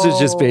Whiz Quiz is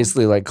just Oh.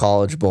 basically like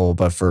College Bowl,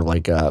 but for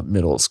like a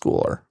middle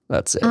schooler.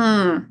 That's it.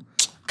 Mm.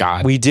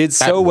 God, We did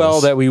so That well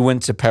rules. that we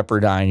went to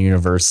Pepperdine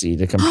University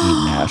to compete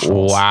in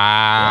nationals.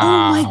 wow.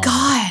 Oh my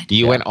God.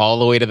 You went all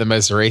the way to the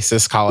most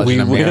racist college We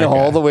in America. went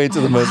all the way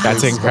to the most.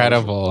 That's racist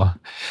incredible.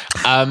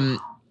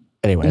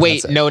 Anyway,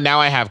 Wait, that's it. no, now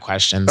I have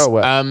questions. Oh,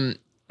 what?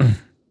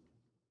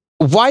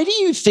 Why do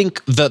you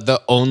think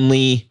the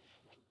only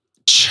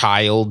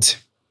child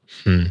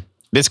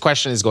this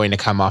question is going to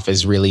come off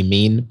as really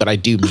mean, but I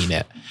do mean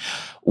it.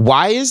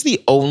 Why is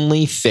the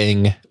only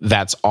thing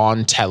that's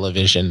on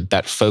television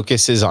that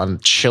focuses on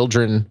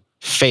children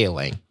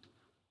failing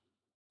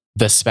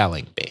the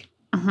spelling bee?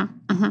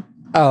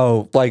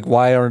 Oh, like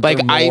why aren't Like,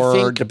 there I more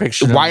think-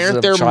 depictions why aren't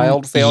of there-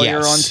 child failure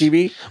yes. on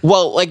TV?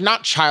 Well, like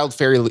not child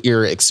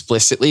failure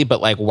explicitly, but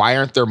like why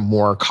aren't there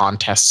more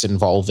contests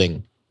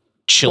involving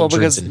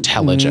children's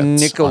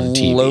intelligence on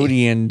TV?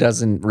 Nickelodeon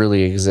doesn't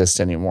really exist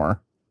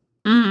anymore.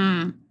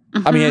 Mm.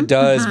 I mean, it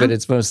does, Mhm. but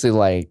it's mostly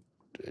like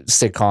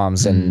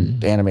sitcoms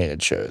and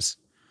animated shows.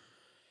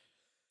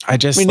 I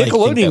just I mean, like,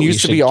 think that Nickelodeon we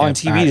used to should be on get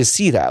TV back- to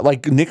see that,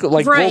 like Right.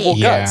 Global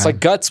Yeah. Guts. Like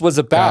Guts was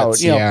about,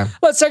 Guts, you know. yeah.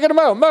 Let's take it to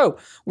Mo.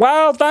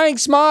 Well,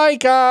 thanks,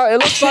 Mike. It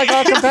looks like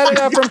our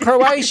competitor from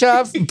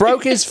Croatia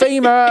broke his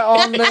femur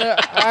on the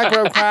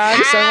aggro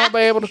crag, so won't be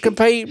able to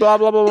compete. Blah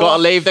blah blah blah.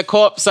 Gotta leave the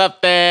corpse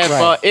up there, Right.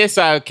 but it's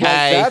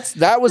okay. Like,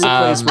 that was a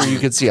place where you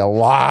could see a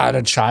lot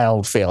of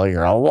child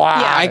failure. A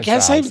lot. Yeah, I of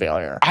guess child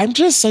failure. I'm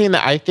just saying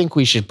that I think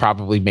we should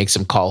probably make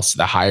some calls to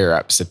the higher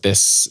ups at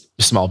this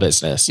small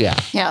business. Yeah,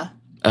 Yeah.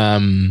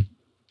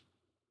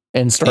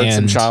 and start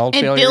some And- child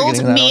And failure. build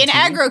getting that me on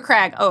an TV. aggro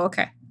crag. Oh,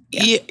 okay.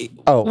 Yeah.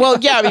 Oh, Well,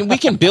 yeah, I mean, we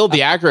can build the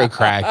aggro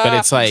crag, but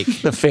it's like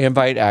the fan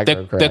bite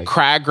aggro the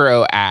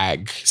cragro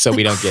ag, so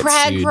we don't get sued.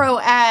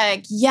 Cragro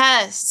ag.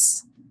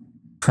 Yes.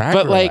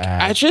 But like,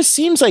 it just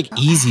seems like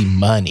easy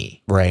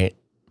money. right.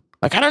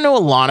 Like, I don't know a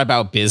lot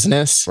about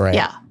business. Right.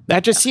 Yeah.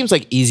 That just seems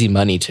like easy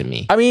money to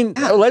me. I mean,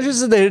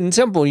 Legends of the Hidden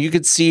Temple, you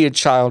could see a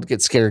child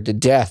get scared to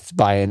death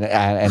by an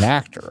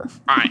actor.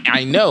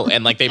 I know.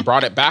 And like, they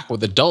brought it back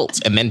with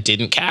adults and then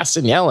didn't cast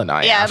Danielle and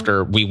I Yeah.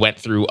 after we went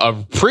through a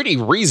pretty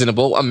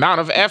reasonable amount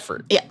of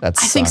effort. Yeah. That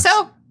I think sucks.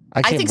 so.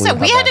 I can't think so.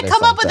 believe We how had bad to they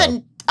come up fucked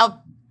with a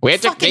We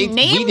had to, fucking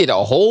name. we did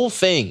a whole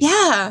thing.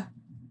 Yeah.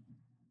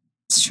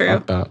 It's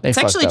true. They It's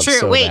fucked actually up true.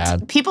 so Wait,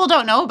 bad. people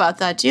don't know about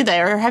that, do they?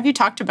 Or have you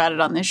talked about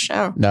it on this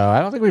show? No, I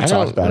don't think we've I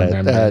talked don't about it.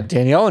 remember.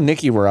 Danielle and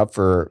Nikki were up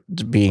for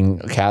being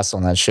cast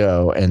on that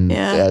show, and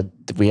Yeah.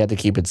 we had to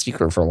keep it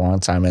secret for a long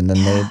time, and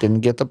then they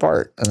didn't get the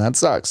part, and that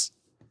sucks.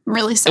 I'm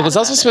really sad. It was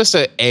also about supposed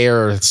to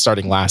air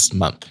starting last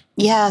month,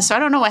 Yeah, so I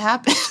don't know what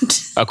happened.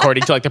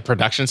 according to like the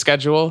production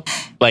schedule.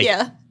 Like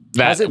yeah.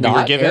 that Has it we were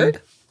not given.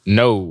 aired?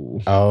 No.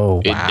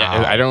 Oh, It-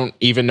 wow. I don't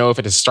even know if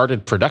it has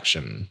started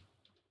production,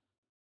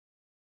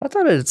 I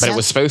thought it's. but it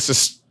was supposed to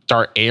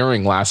start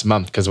airing last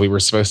month because we were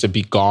supposed to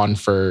be gone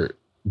for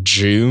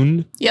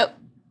June. Yep.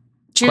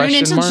 June Question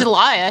into mark?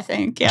 July, I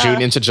think. Yeah.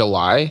 June into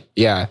July.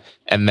 Yeah.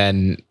 And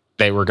then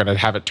they were going to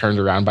have it turned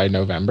around by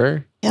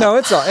November. No,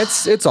 it's on.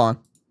 It's on.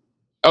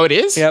 Oh, it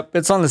is? Yep,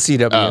 it's on the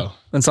CW. Oh.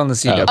 It's on the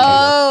CW.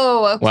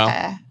 Oh, okay.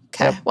 Well.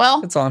 Okay.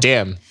 Well, It's on.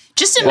 Damn.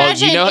 just Well,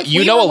 imagine. if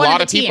you we know were a one lot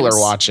the of people teams. are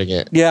watching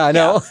it. Yeah, I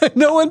know.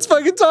 No one's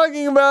fucking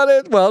talking about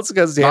it. Well, it's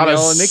because Not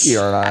Danielle a and Nikki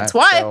are not. That's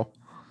why. So.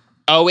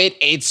 Oh,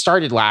 it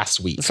started last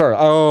week. Sorry.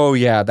 Oh,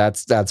 yeah,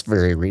 that's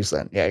very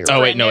recent. Yeah, you're Oh,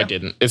 right. wait, no, new. it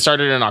didn't. It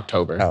started in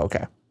October. Oh,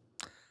 okay.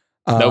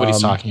 Nobody's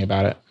Um, talking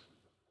about it.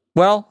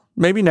 Well,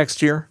 maybe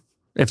next year.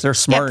 If they're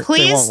smart, they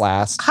please. won't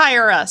last.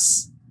 Hire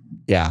us.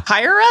 Yeah.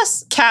 Hire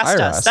us? Cast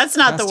Hire us. us. That's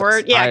not Cast the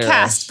word. us. Yeah, Hire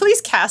cast. us.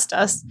 Please cast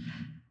us.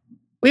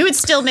 We would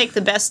still make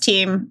the best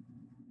team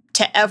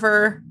to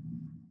ever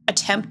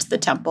attempt the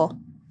temple.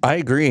 I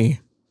agree.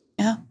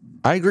 Yeah.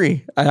 I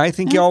agree. And I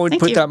think Yeah, y'all would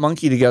thank put you. that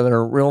monkey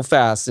together real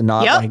fast and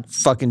not Yep. like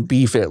fucking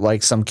beef it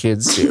like some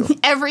kids do.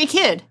 Every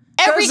kid.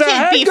 Every Does the kid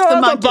head beefs go the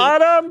on monkey.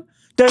 bottom?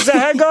 Does the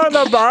head go on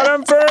the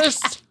bottom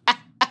first?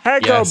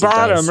 Head Yes, go it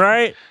bottom, does.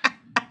 right?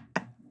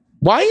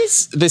 Why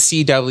is the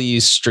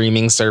CW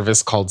streaming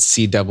service called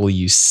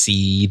CW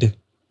Seed?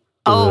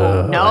 Oh,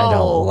 Ugh, no. I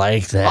don't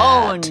like that.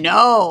 Oh,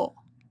 no.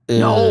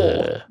 No.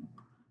 Ugh.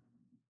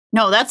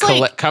 No, that's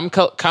like Come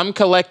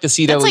collect the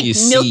CW that's like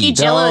Seed. milky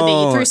jello that you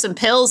Don't. threw some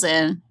pills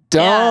in.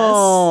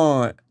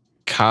 Don't.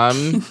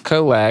 Come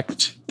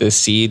collect the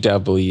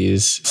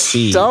CW's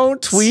seed.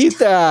 Don't tweet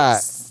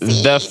that.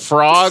 The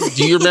frog.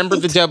 Do you remember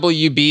the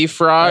WB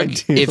frog? I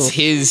do. It's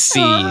his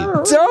seed.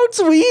 Don't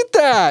tweet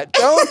that.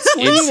 Don't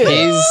tweet It's it.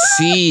 his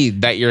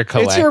seed that you're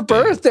collecting. It's your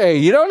birthday.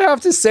 You don't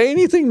have to say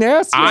anything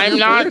nasty. on I'm your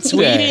not birthday.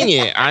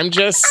 tweeting it. I'm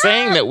just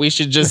saying that we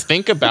should just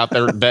think about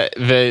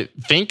the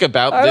think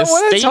about I don't this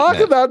want to statement.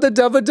 talk about the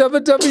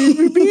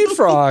WWWB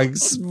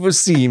frogs with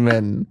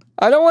semen.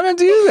 I don't want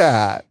to do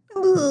that.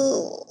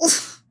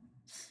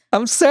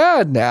 I'm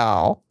sad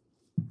now.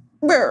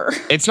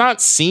 It's not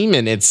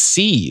semen, it's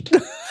seed.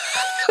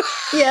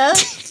 Yeah.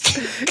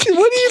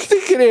 What do you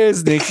think it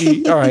is,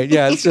 Nikki? All right,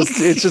 yeah, it's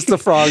just the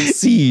frog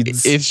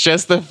seeds. It's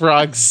just the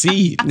frog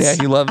seeds. Yeah,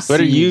 he loves What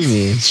do you seeds.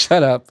 mean?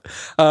 Shut up.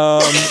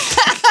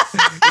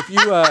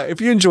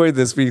 If you enjoyed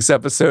this week's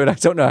episode, I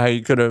don't know how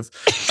you could have,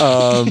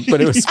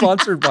 but it was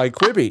sponsored by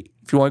Quibi.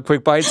 If you want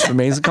quick bites of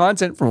amazing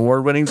content from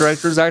award-winning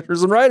directors,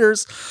 actors, and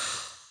writers,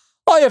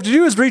 all you have to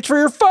do is reach for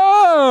your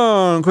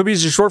phone. Quibi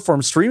is a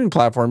short-form streaming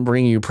platform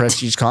bringing you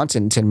prestige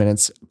content in 10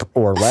 minutes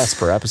or less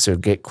per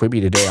episode. Get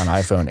Quibi today on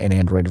iPhone and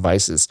Android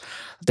devices.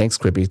 Thanks,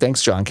 Quibi.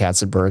 Thanks, John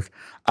Katzenberg.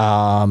 Jeff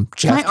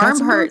My arm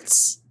Katzenberg?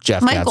 hurts.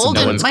 Jeff My Katzenberg.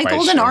 golden one's my quite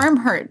golden sure. arm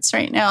hurts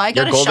right now. I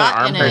Your got a golden shot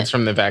arm in hurts it.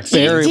 from the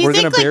vaccine. Barry, Do you we're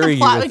think gonna like bury the you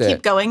plot with would it.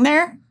 keep going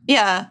there?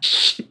 Yeah.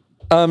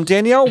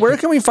 Danielle, where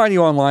can we find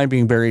you online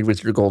being buried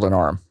with your golden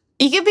arm?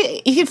 You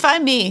could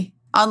find me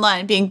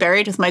online being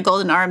buried with my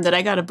golden arm that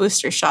I got a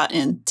booster shot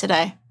in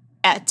today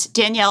at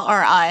Danielle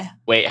RI.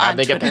 Wait, how'd on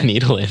they get the Twitter.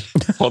 needle in?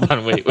 Hold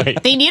on,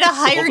 wait. They need a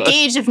higher Hold on.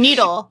 gauge of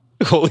needle.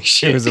 Holy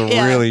shit. It was a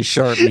Yeah. really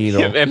sharp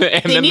needle. and then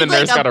the need,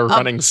 nurse like, got a a-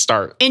 running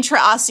start.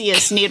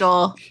 Intraosseous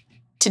needle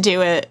to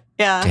do it.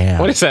 Yeah. Damn.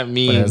 What does that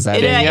mean? What does that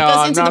It, mean? it Danielle, goes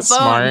I'm into not the bone.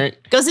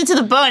 smart. Goes into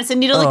the bone. It's a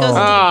needle that goes Oh. into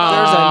the bone.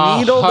 There's a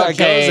needle that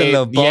goes in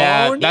the bone?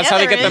 Yeah, that's how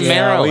they get the Yeah, there is.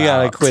 marrow. we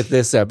gotta out. quit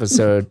this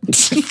episode.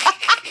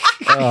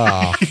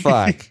 Oh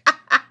fuck.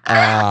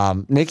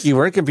 Nikki,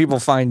 where can people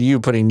find you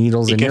putting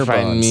needles You in can your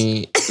find bones?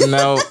 me.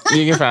 No,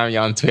 you can find me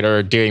on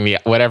Twitter doing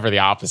whatever the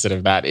opposite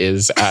of that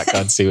is at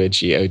Godsewa,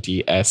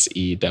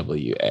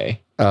 GODSEWA.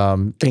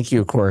 Thank you,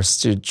 of course,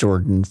 to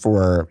Jordan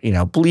for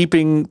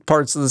bleeping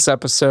parts of this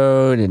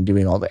episode and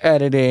doing all the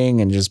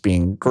editing and just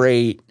being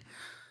great.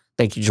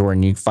 Thank you,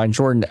 Jordan. You can find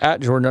Jordan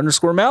at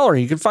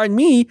Jordan_Mallory. You can find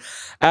me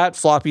at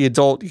Floppy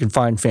Adult. You can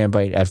find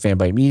Fanbyte at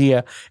Fanbyte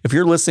Media. If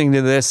you're listening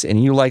to this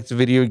and you like the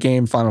video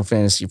game Final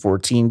Fantasy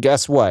XIV,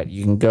 guess what?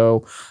 You can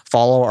go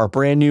follow our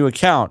brand new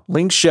account,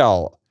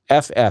 Linkshell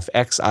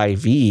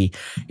FFXIV.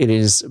 It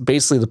is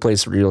basically the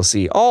place where you'll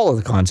see all of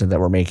the content that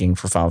we're making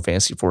for Final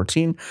Fantasy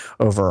XIV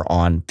over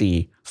on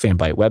the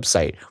Fanbyte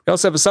website. We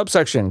also have a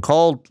subsection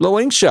called The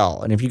Link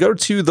Shell. And if you go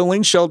to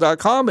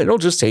thelinkshell.com, it'll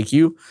just take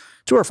you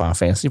to our Final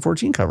Fantasy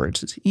XIV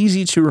coverage. It's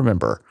easy to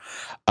remember.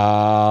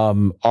 All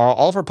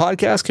of our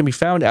podcasts can be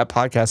found at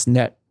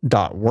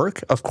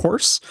podcastnet.work, of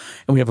course.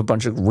 And we have a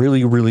bunch of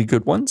really, really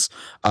good ones.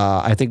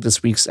 I think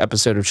this week's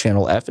episode of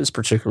Channel F is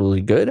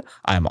particularly good.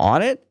 I'm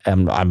on it. I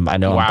know I'm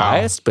Wow.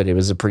 biased, but it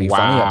was a pretty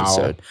funny Wow.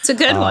 episode. It's a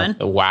good one.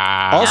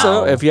 Wow.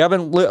 Also, if you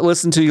haven't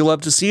listened to You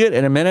Love to See It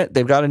in a minute,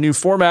 they've got a new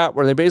format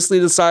where they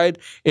basically decide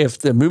if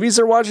the movies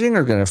they're watching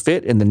are going to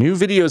fit in the new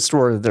video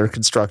store that they're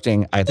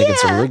constructing. I think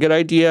it's a really good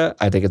idea.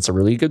 I think it's a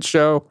really good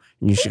show,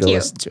 and you should Thank go you.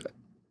 listen to it.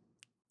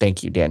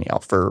 Thank you, Danielle,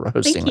 for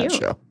hosting Thank that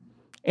you. show.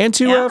 And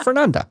to Yeah.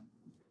 Fernanda.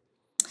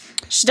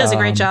 She does a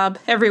great job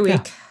every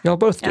week. Y'all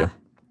both do. Yeah.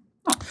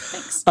 Oh,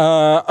 thanks.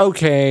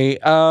 Okay.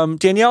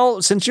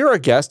 Danielle, since you're a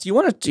guest, you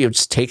want to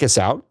just take us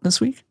out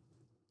this week?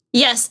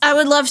 Yes, I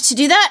would love to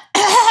do that.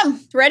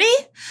 Ready?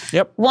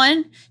 Yep.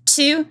 1,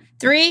 2,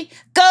 3,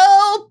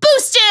 go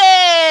boosted!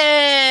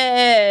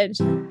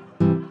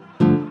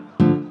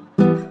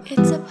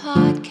 It's a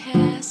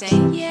podcast.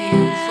 Thank yeah.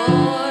 you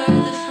for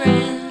the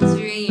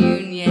Friends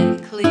reunion,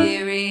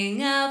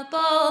 clearing up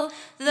all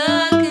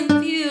the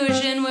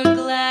confusion. We're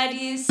glad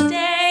you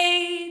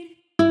stayed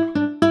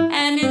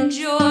and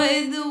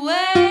enjoyed the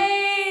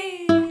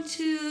way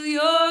to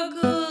your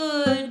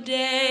good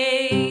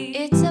day.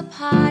 It's a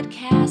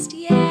podcast,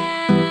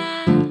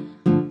 yeah.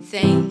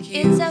 Thank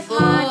you It's a for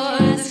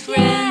podcast, the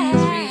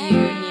Friends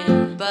yeah.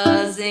 reunion,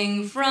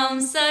 buzzing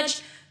from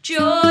such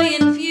joy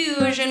and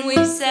fusion.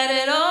 We've said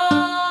it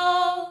all.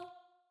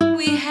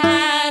 We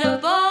had a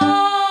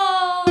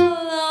ball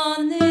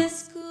on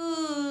this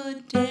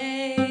good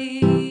day.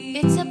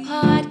 It's a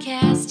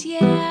podcast,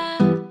 yeah.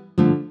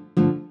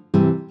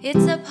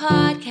 It's a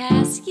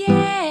podcast,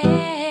 yeah.